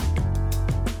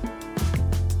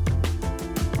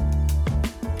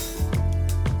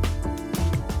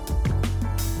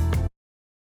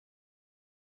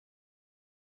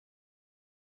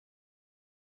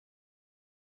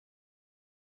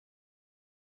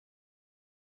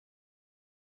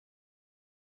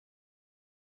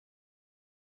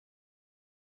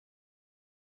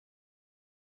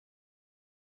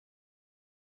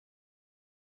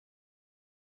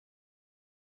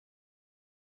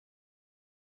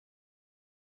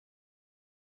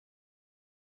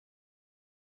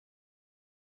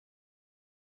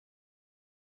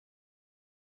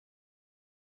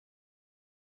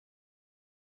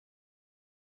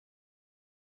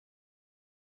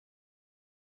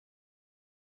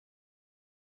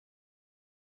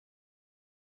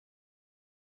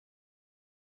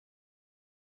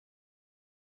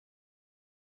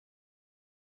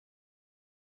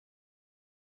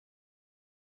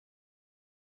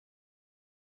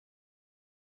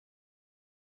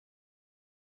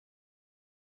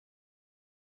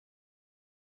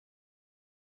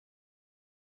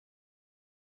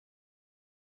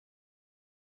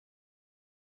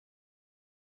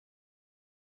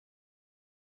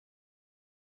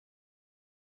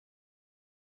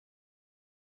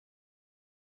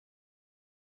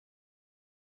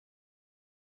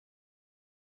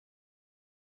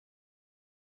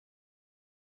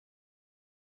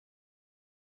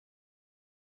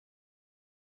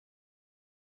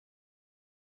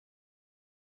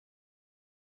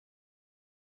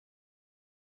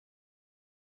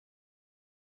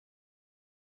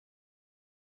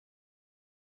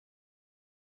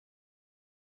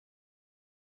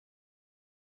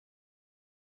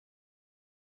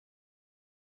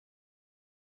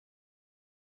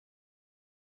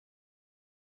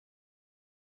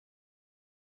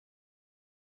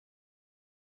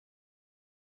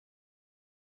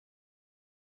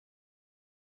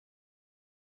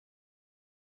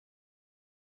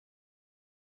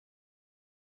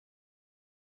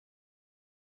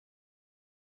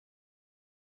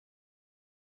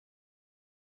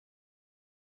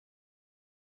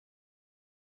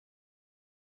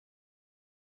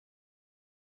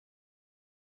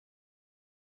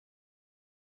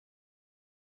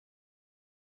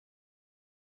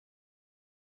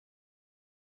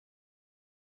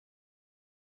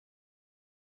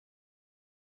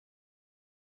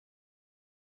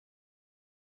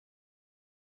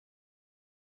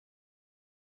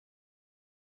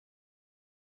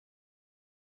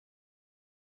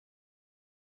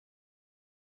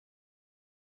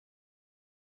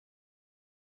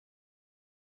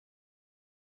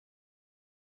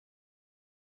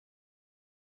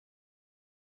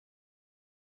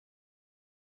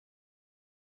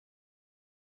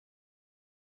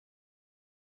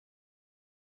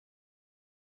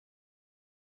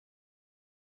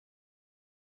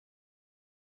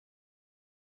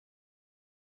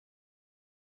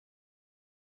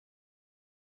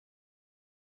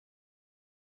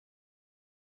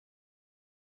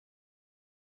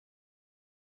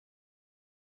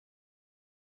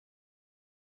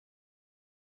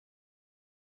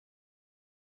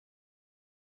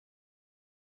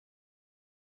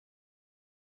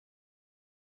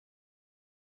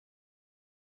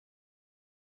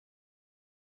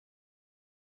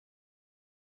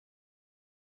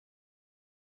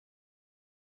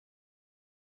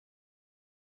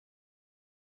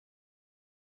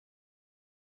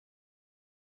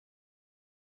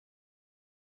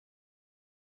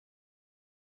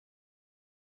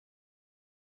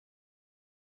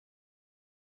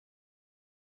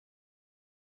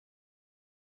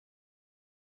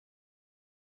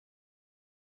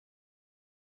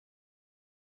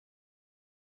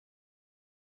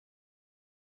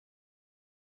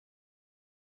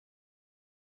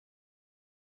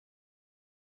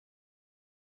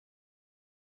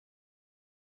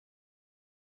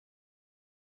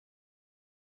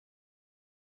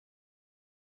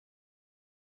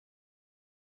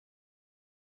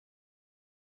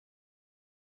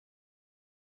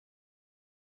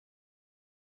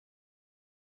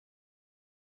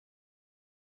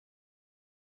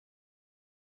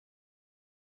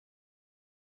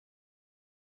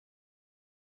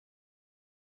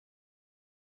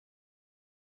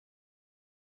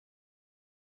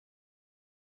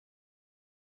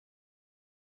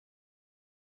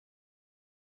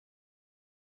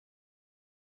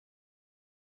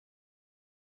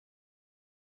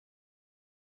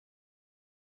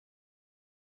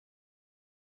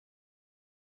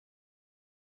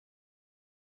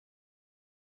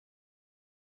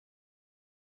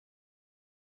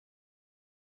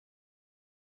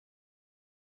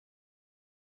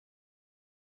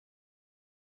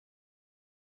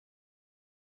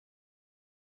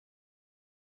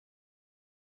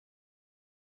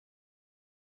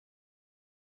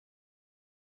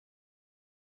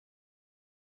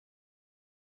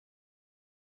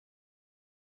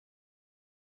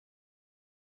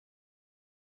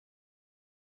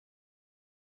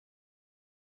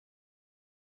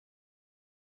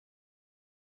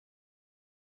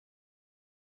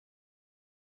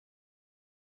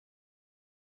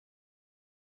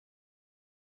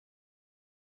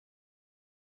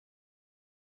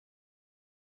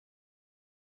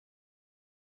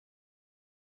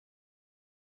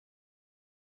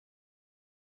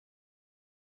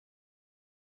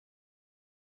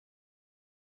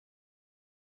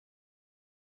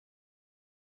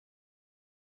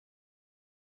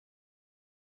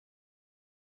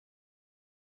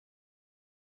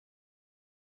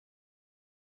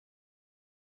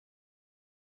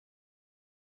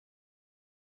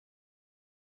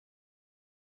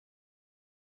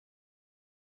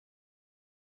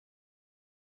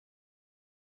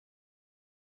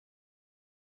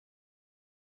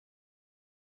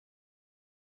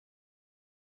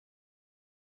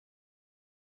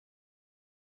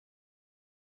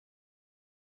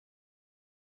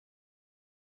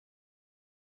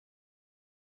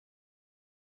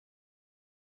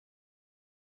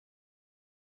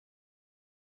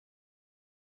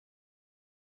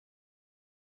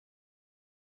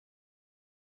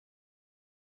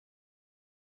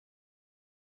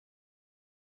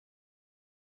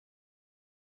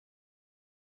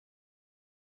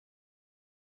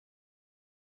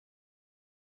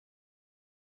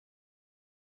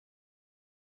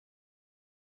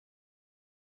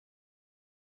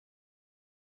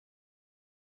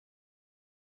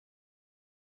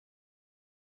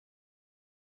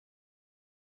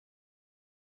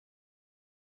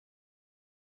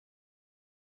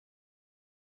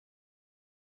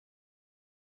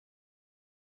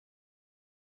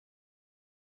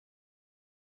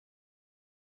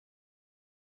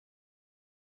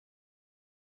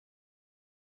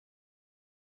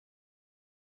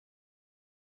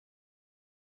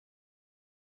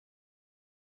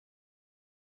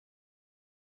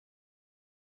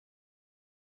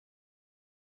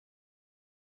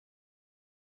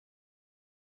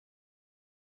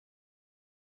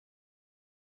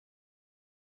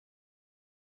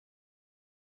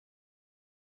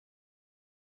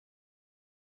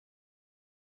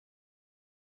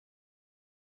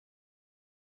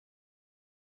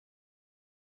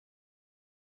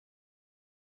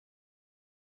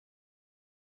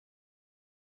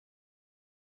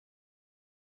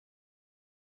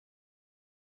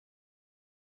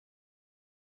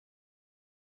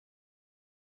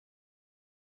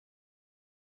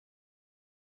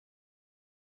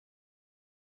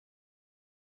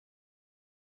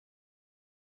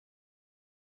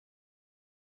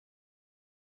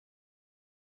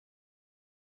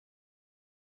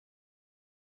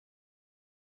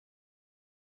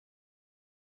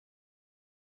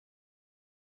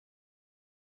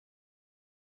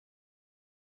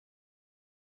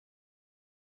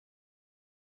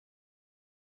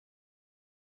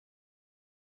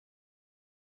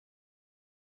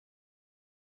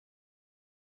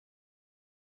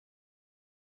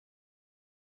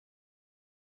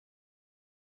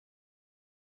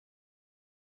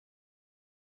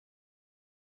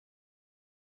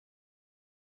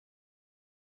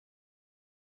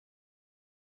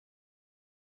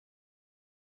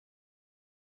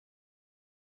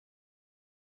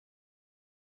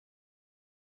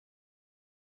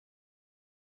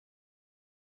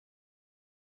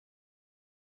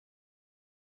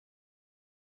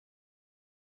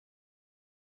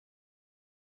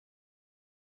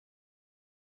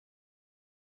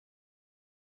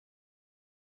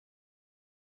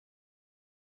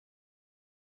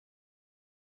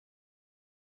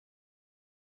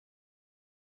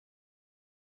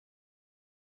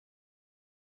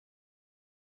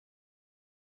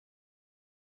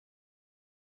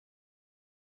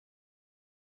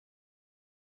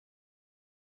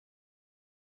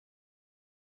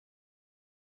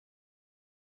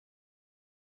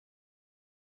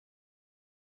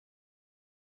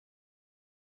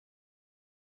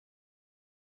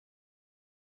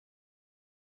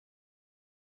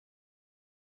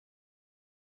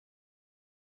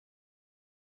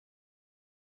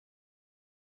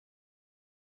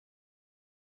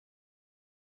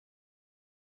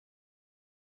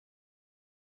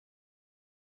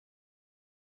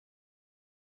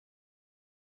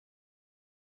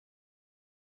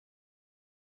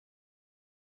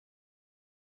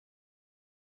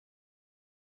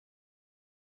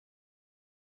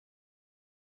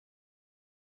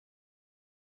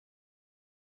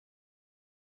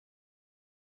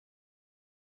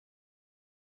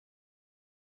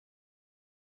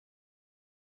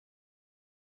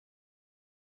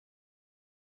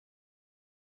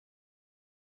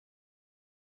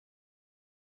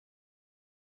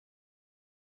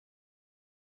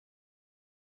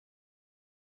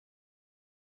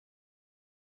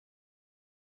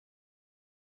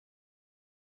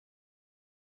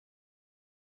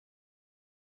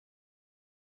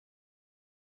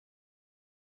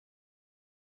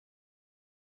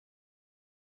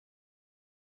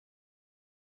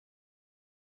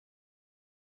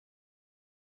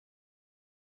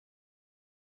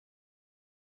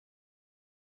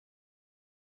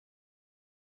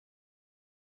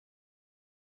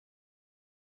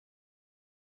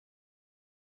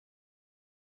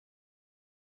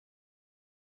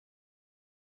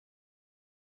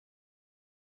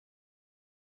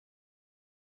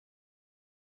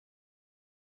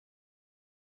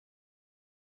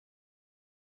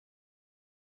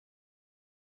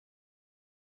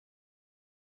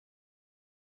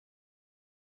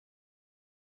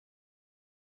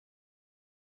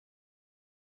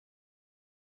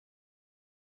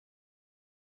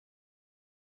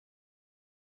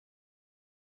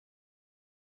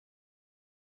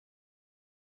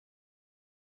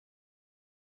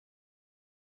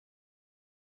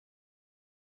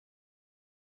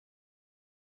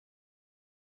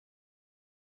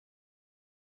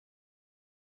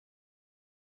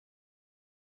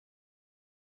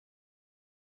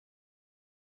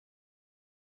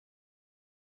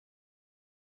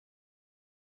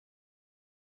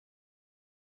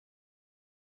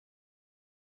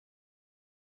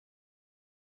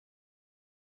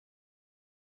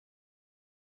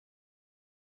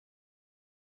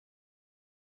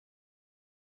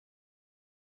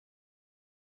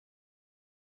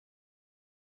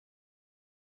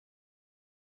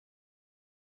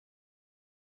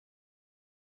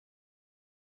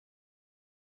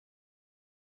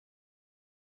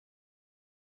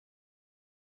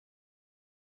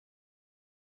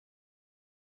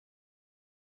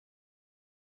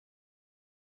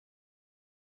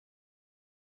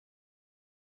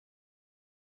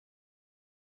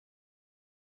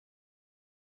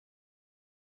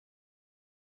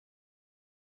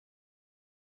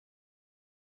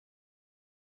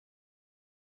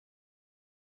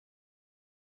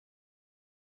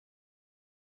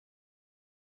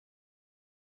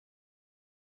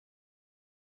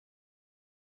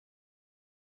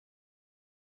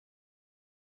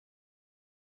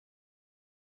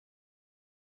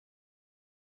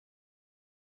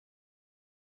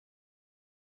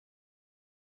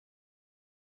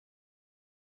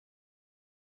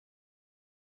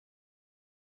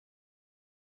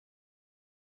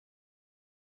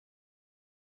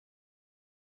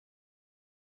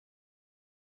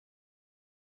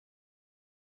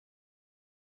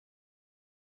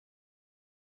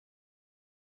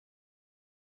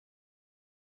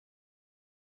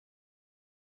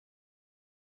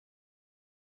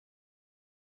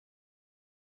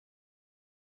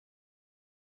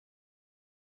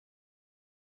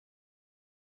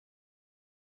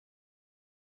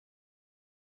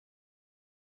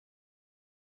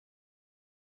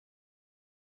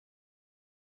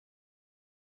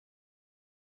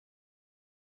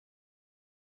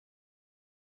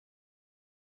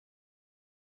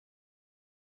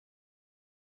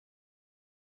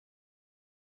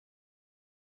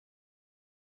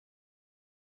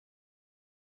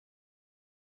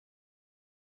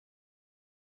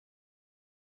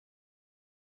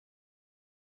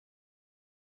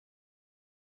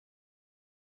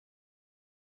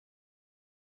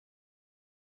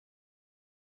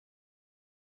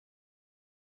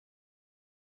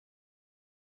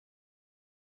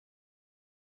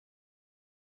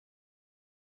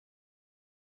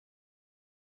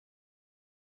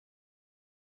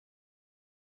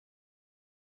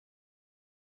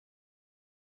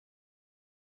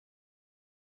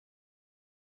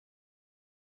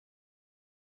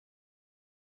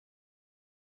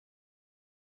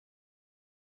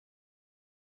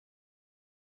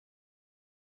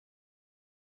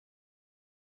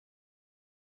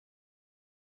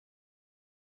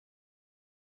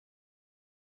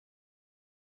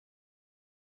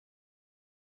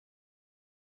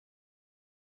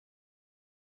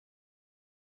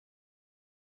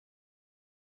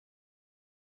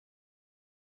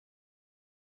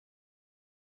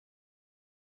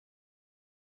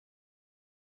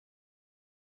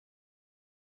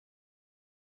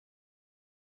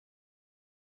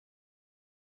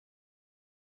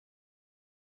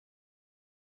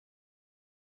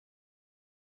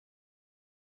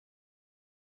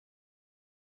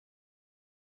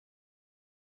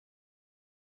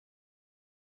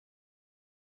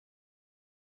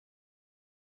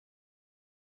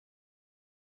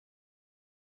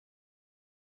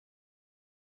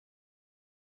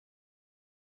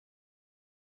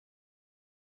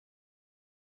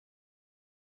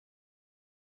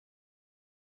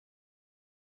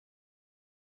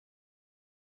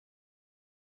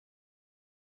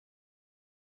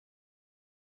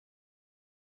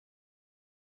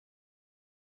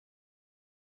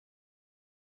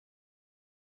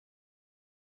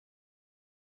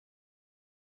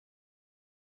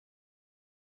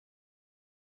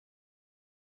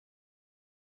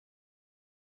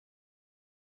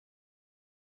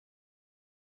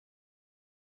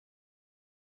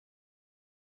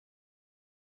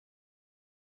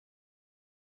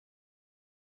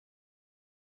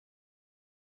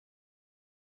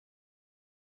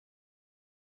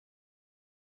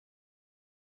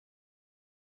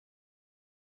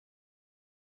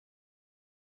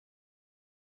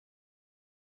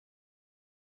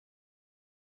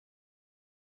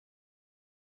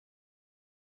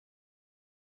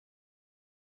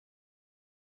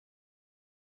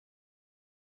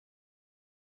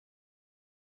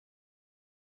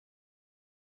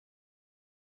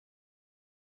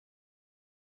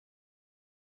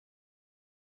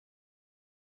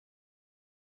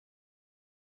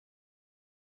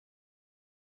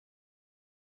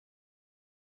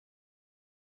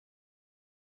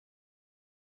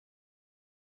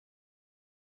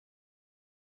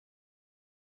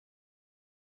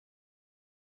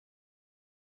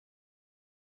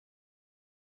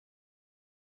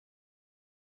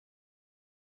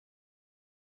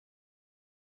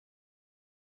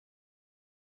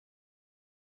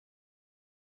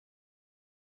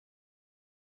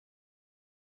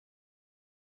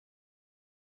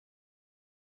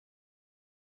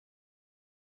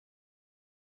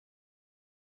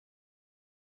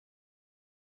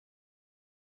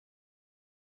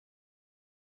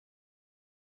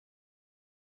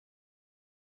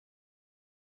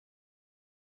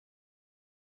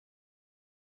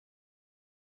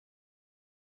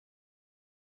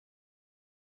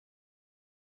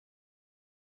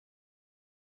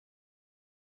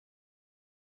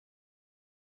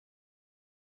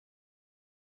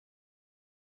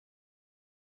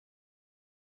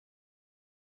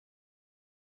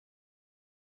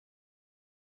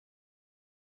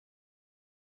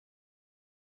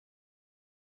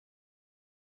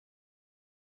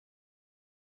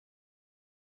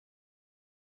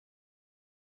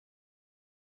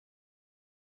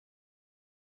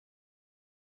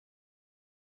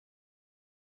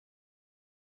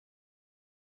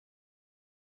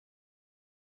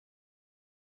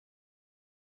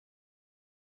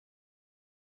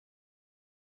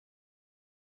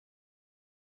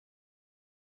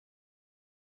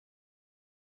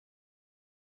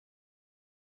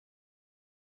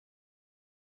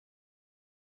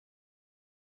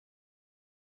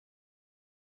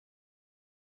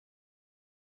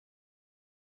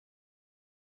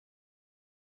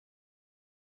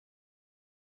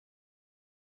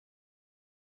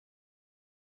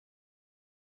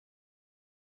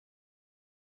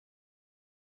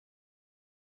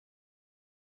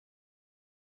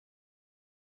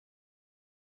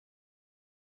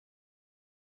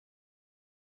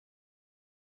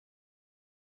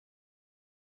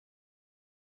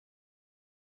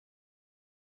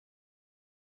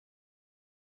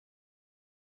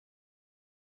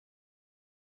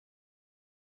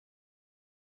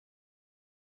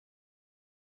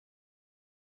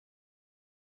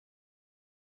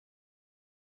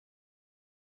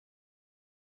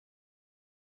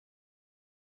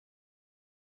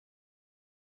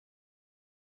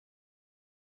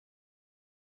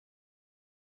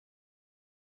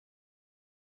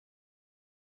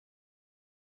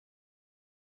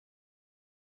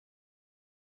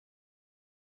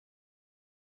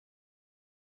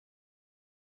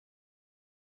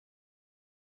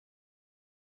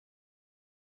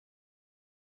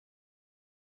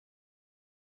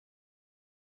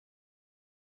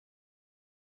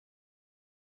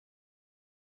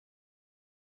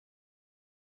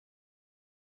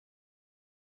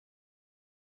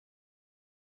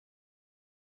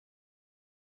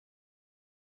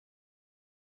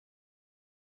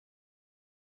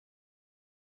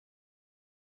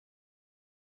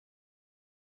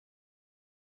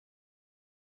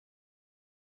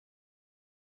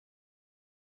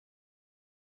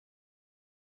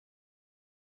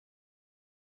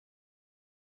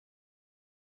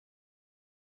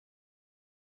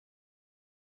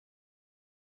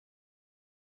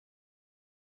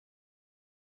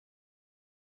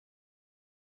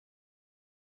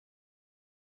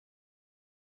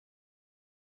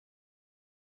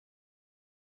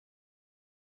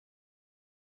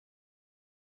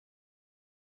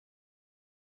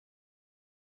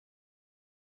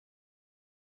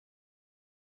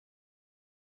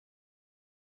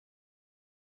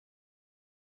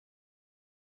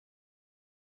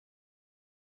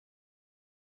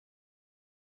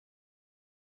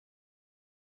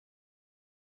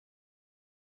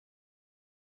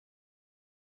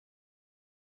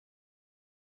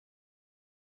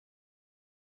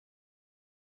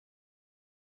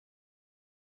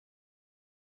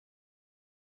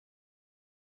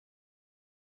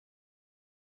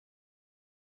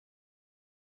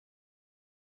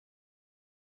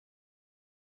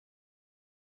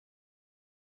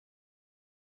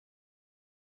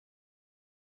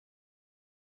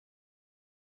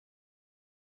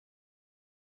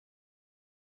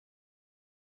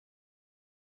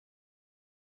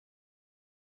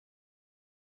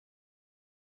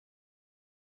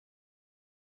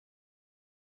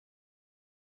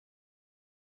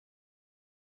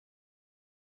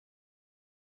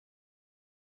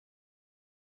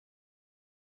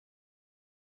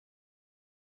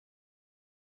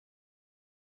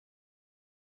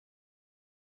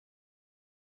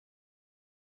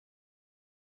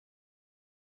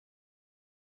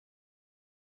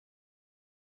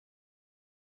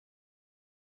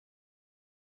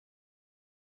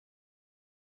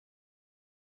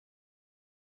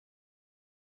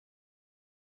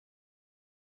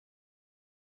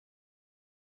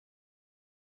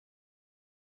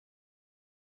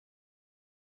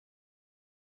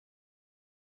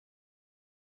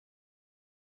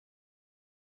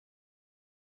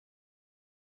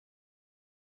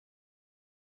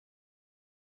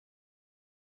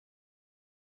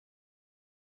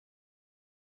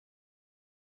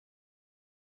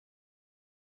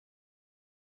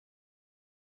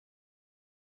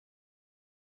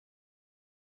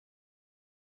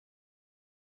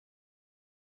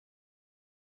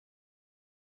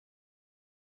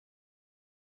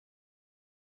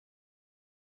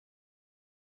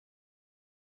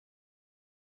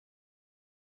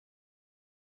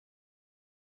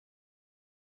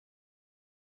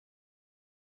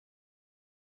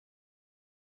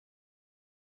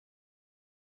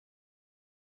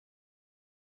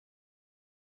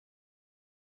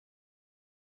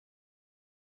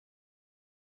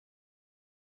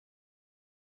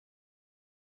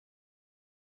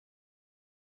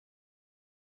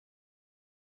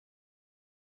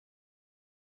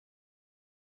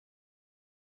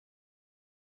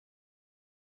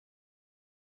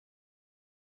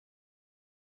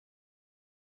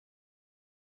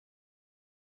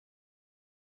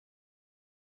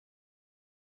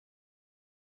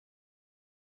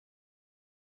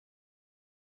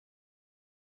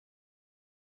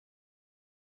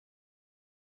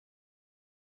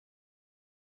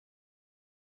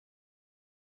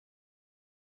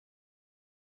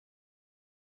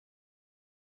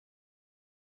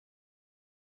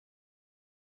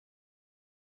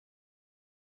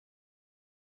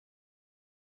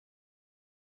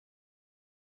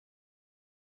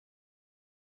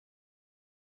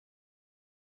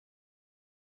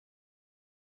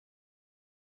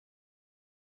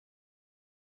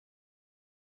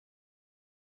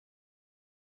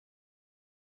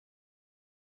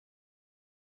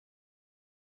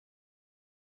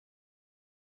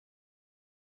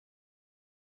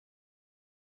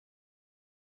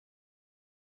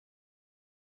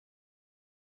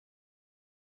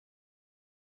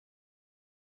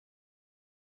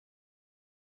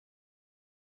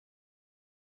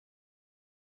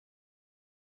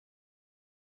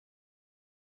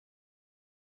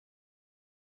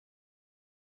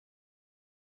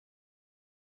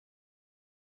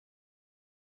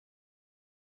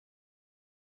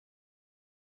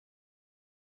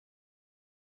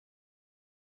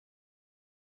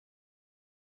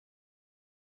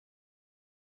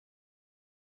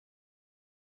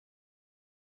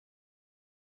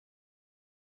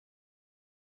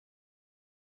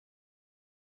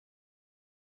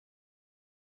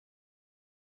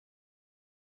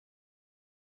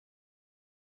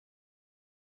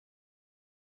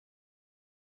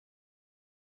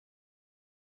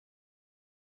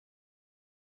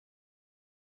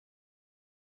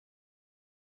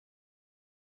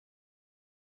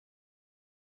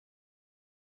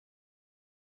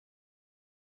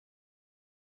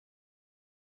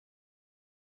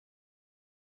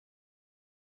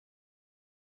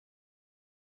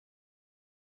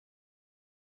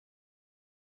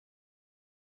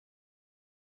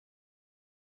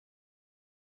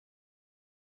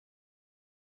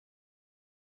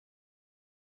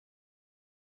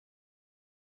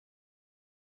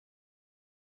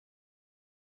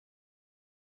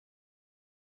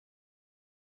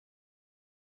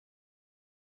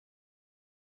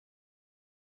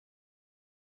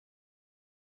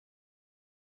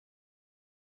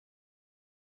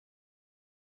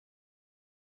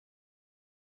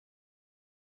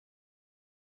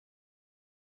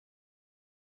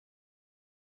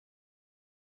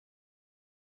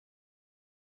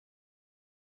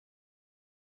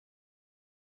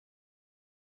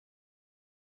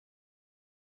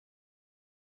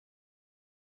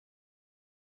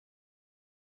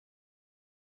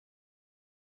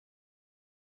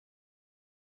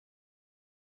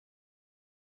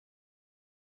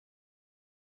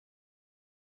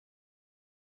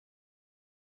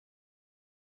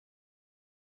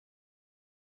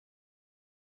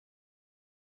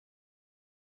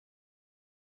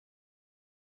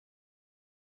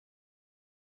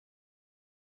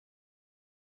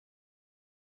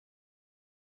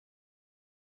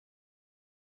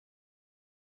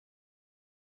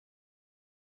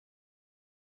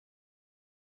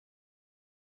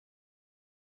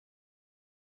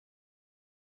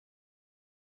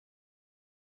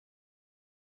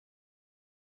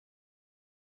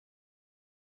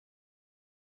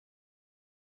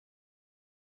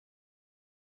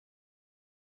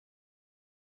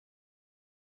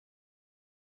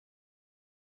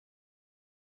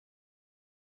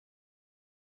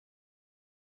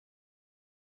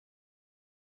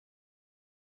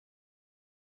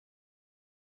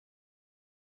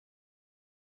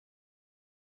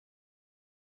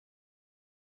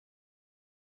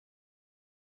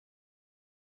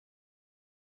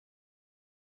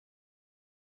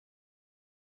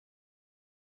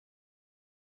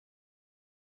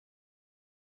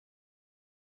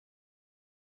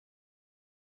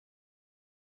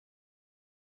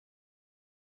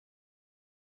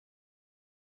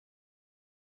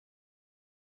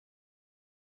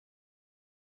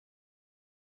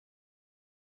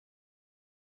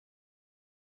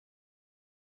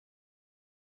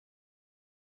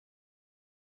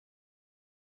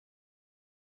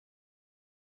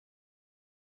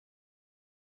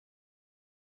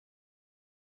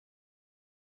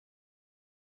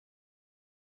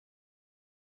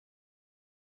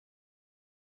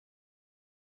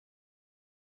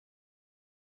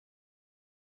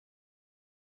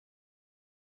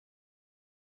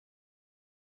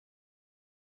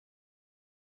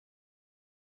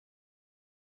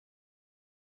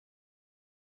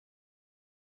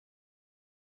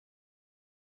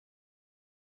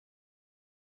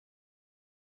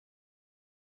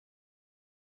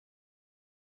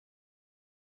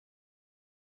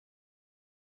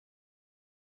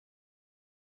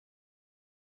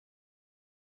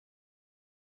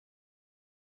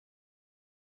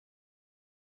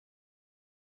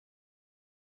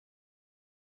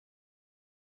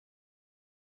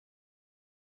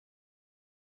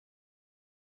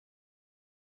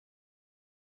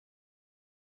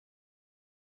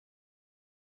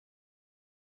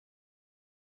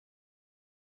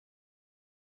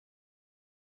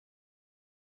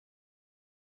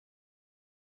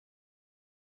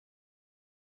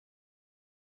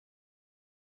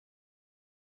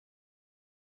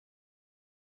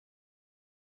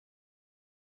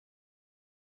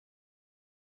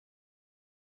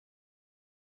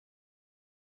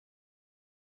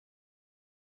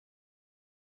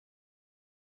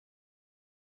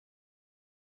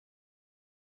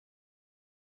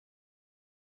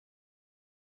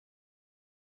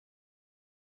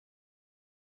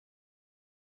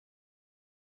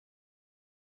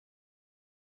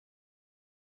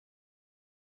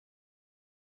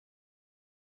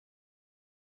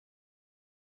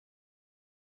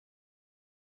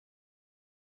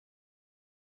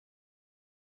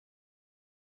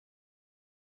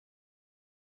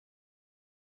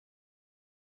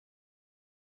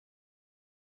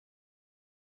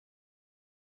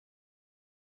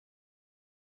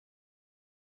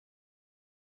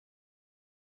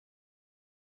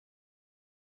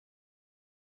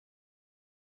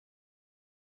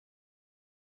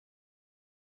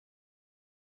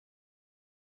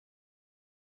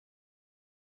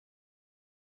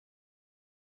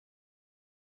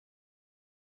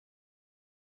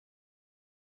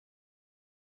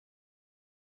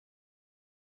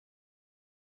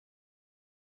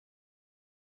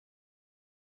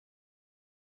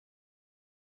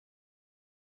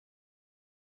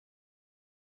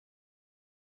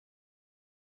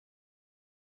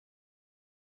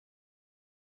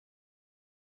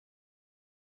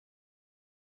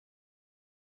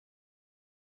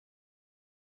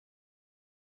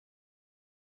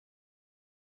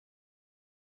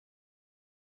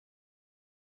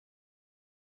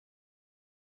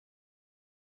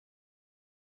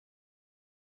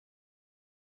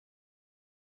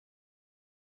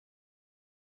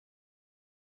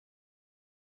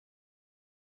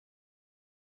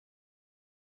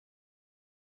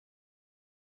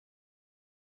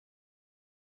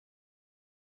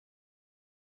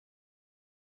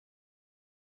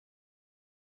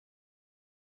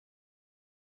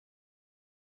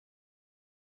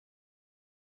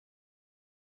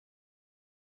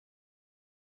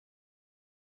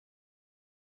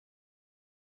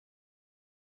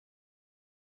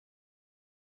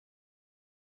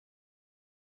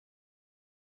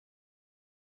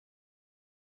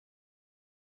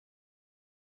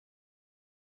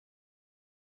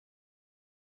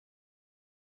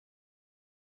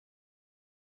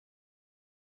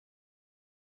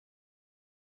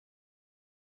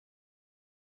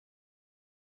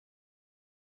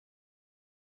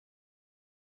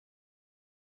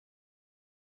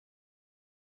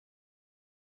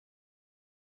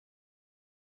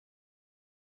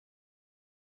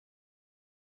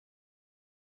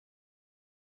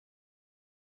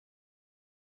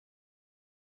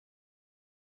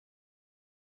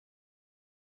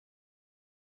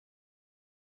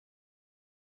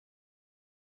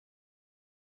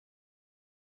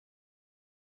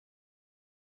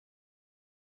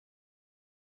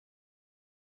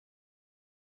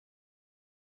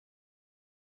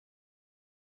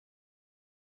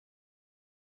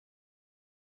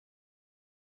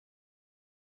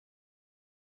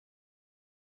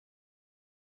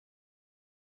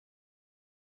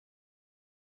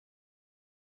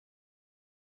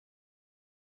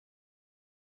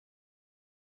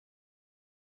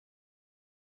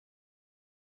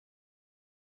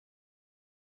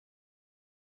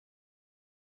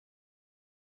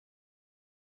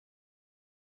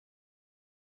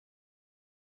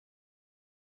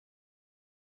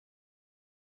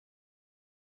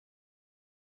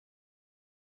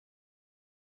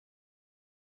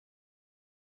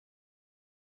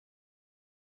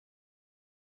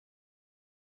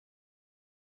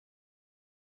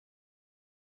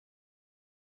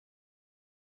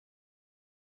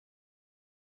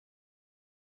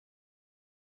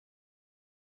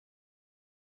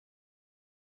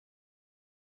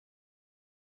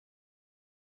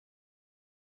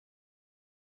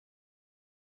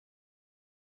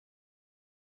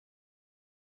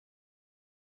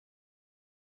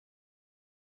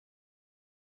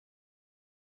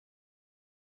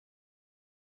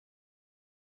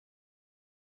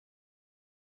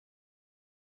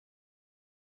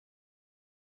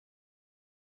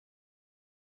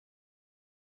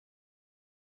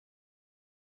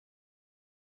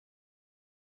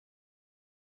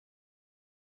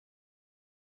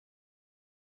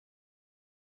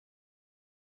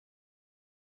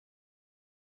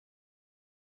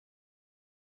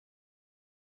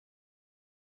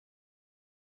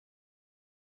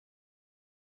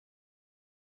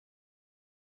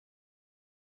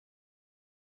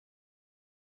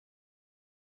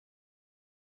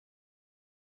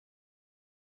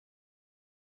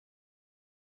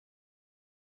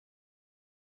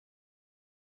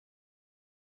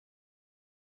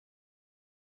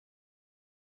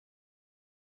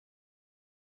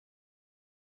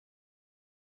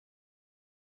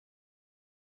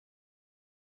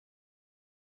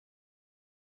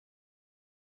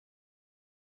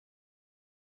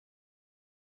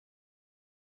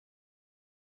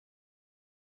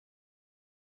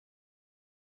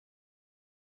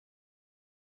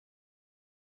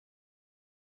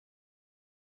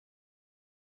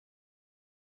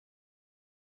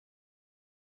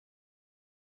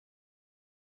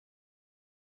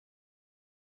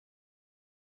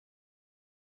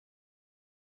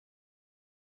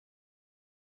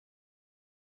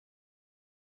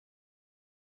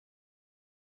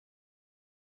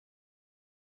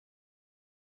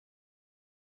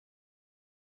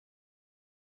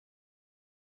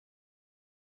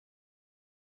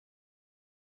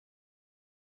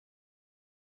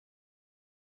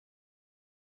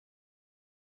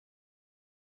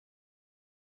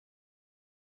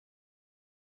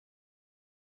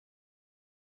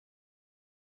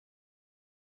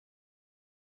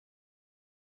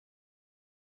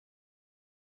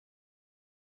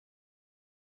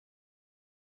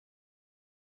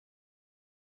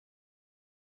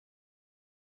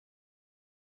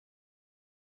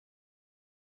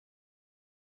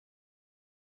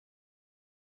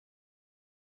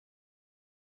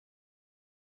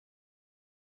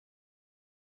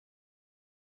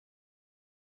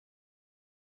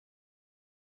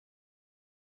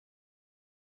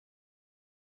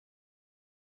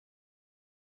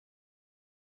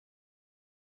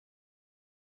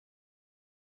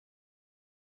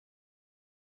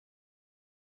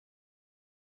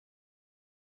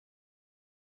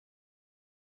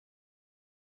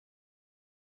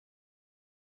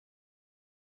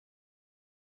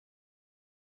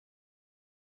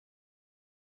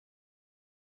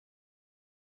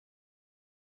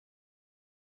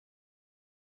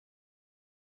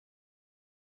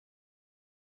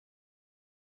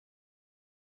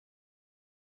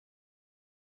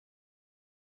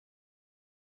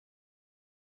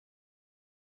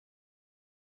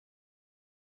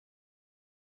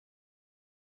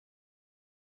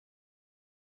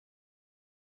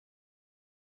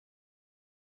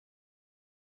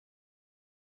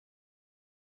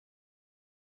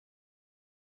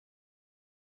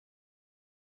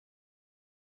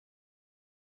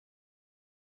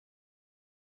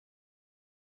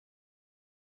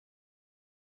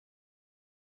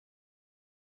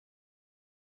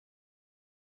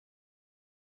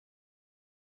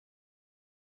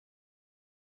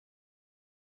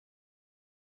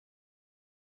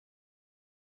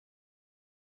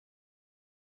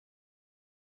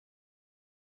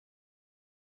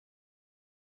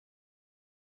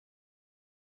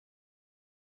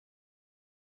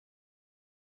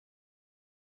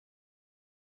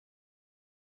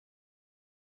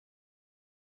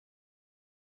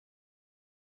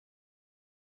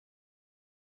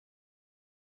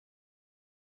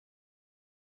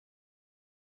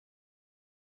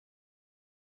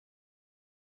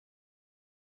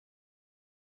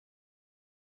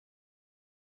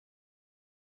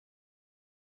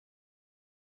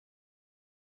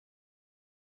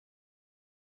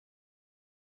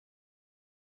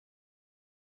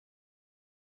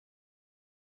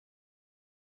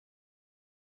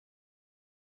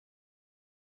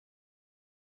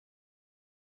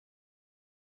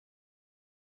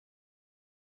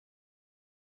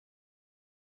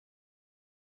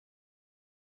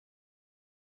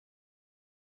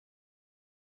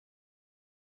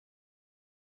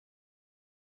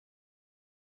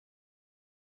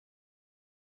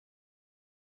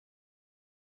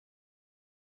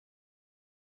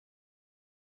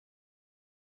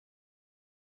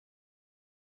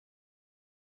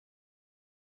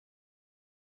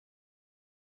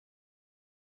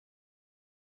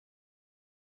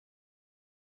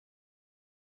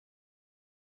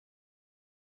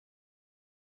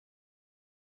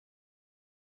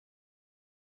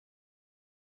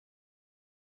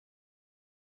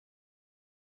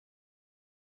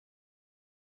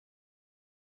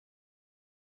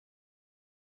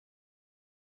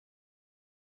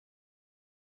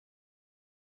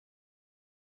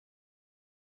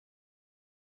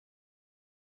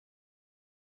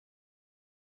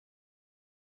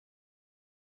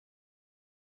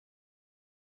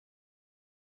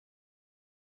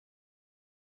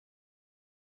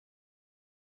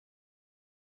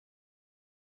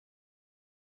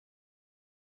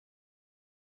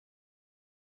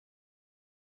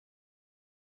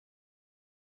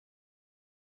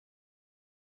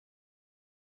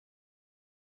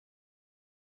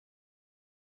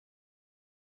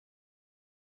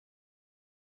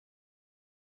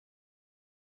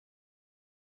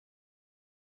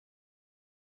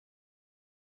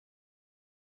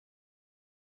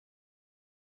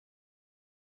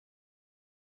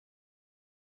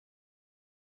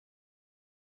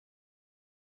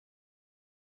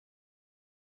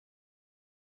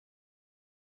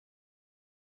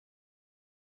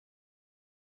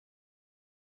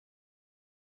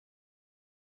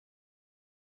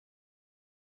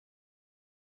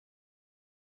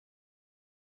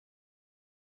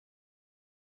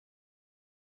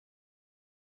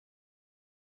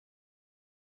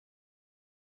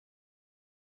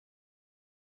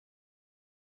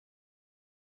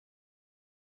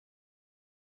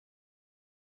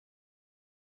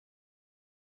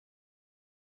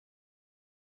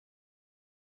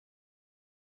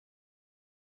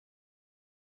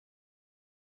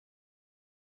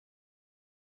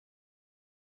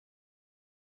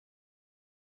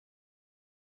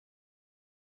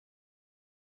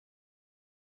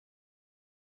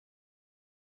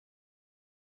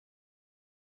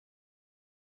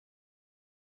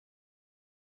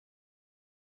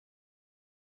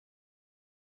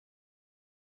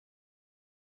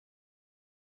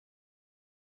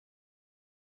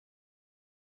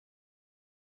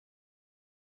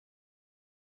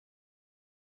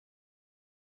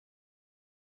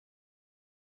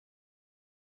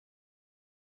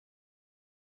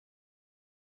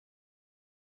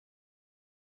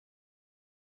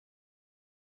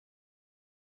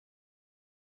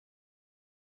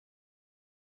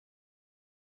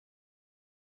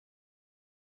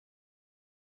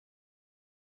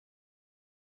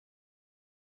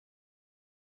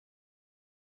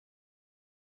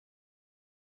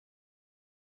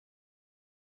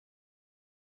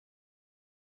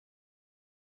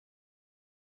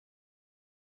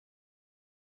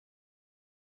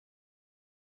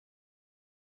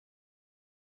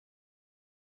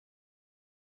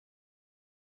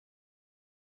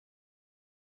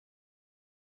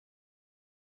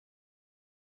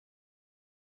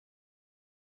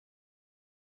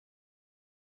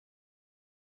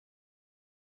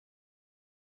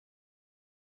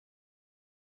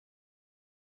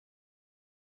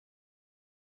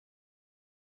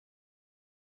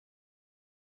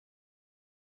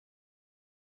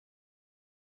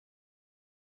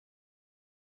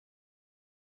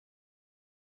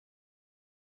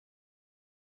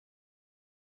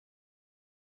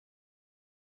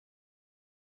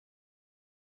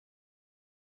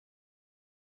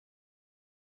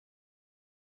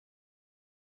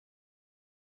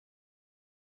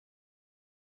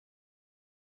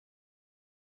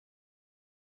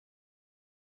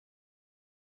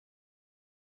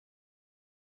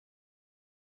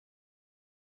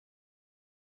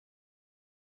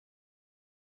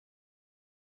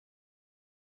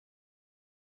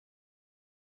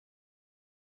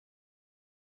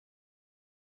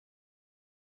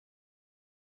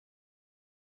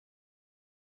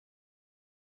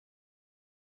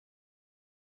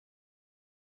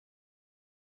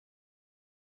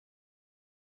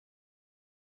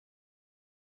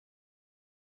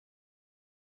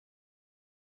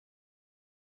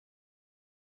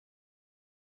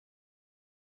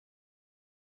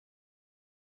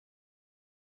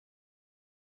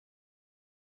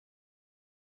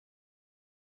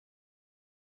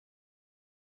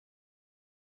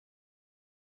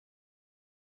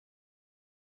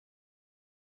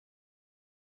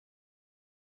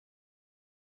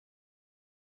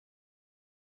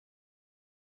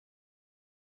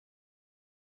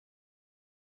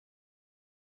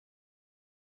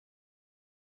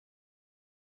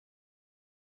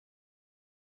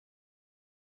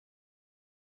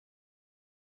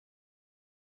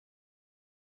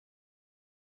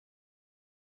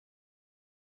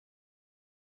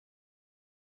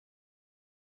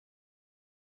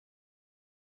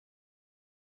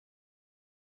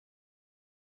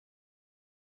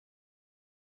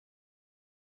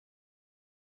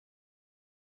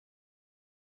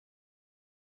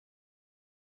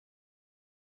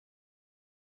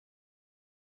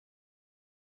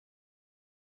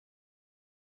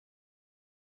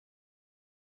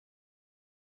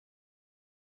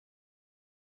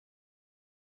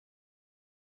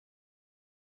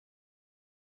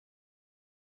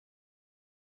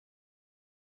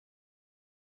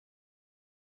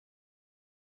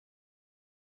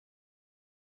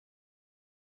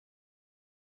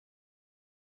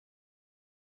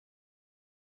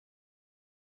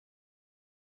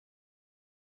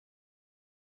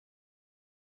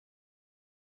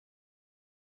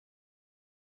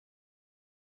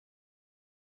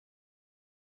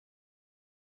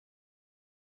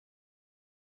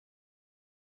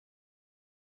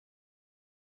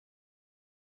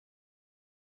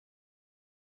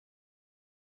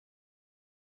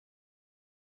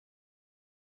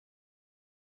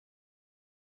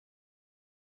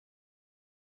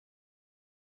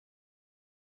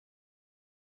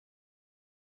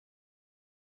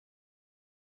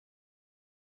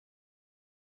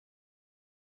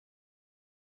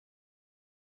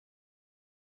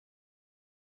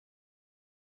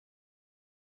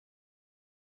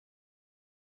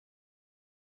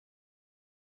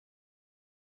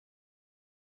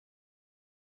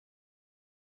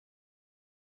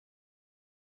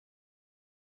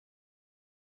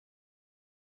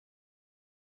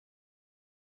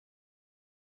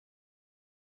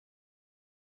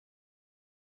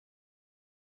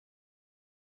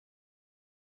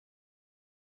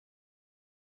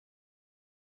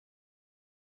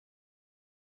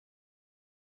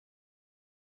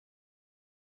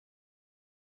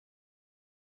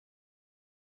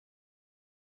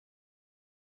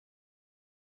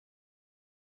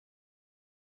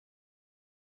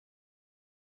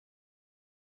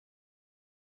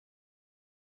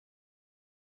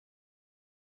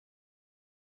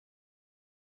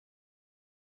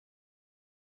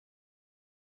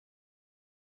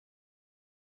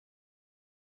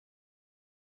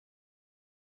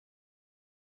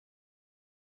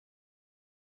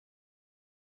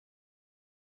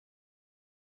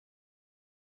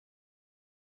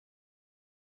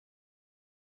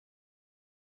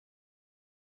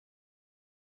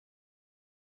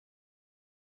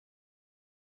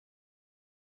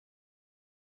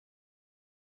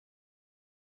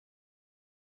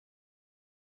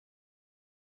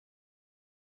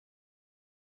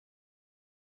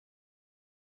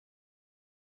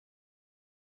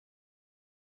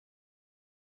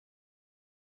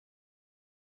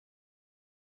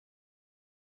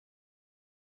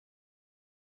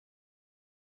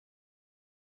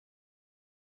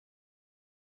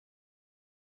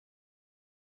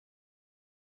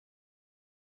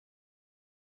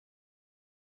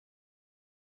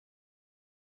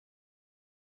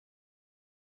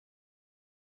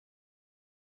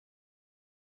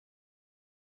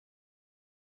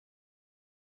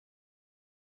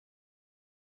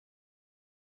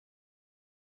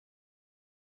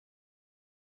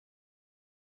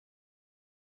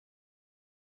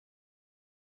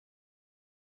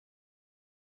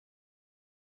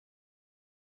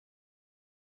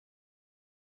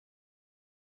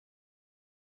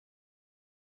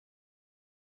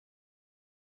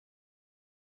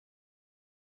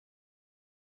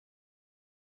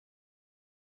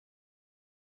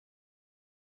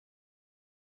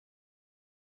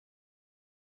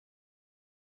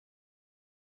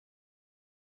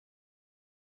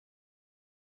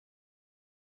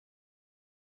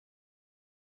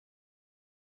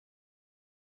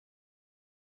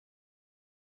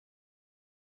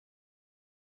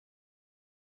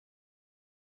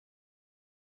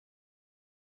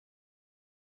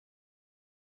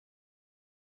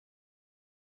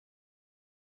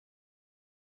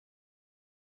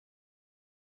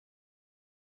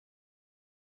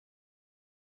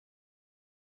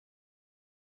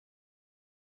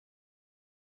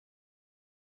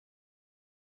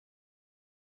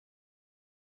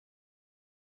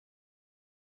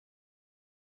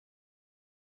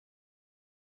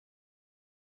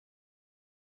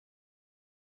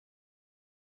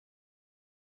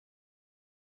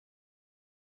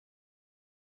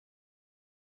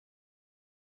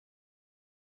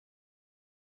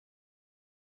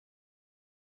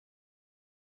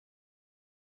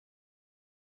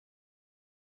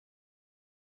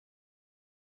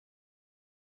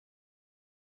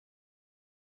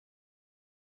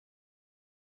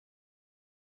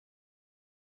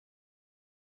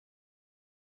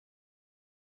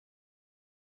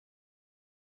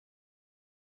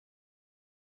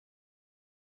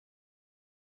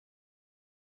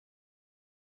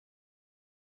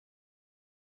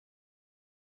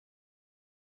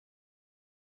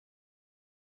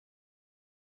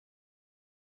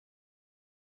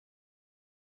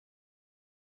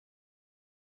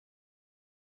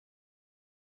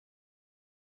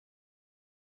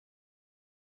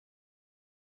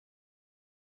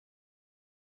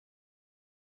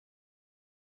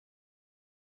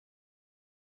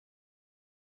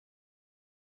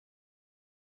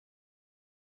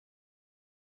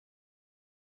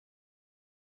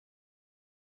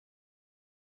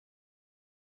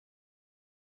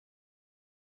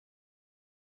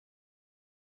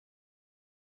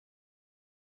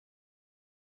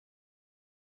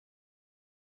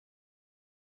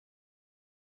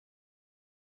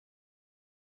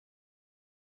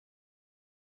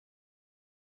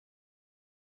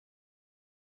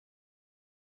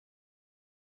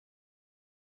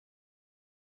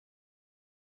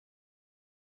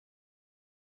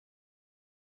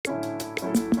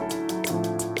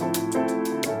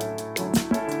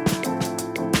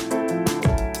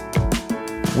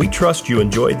 We trust you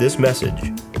enjoyed this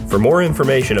message. For more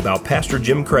information about Pastor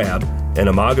Jim Crabb and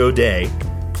Imago Dei,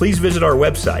 please visit our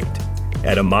website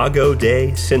at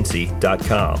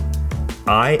imagodeicincy.com.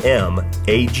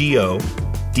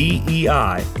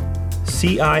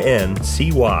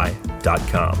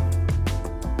 IMAGODEICINCY.com.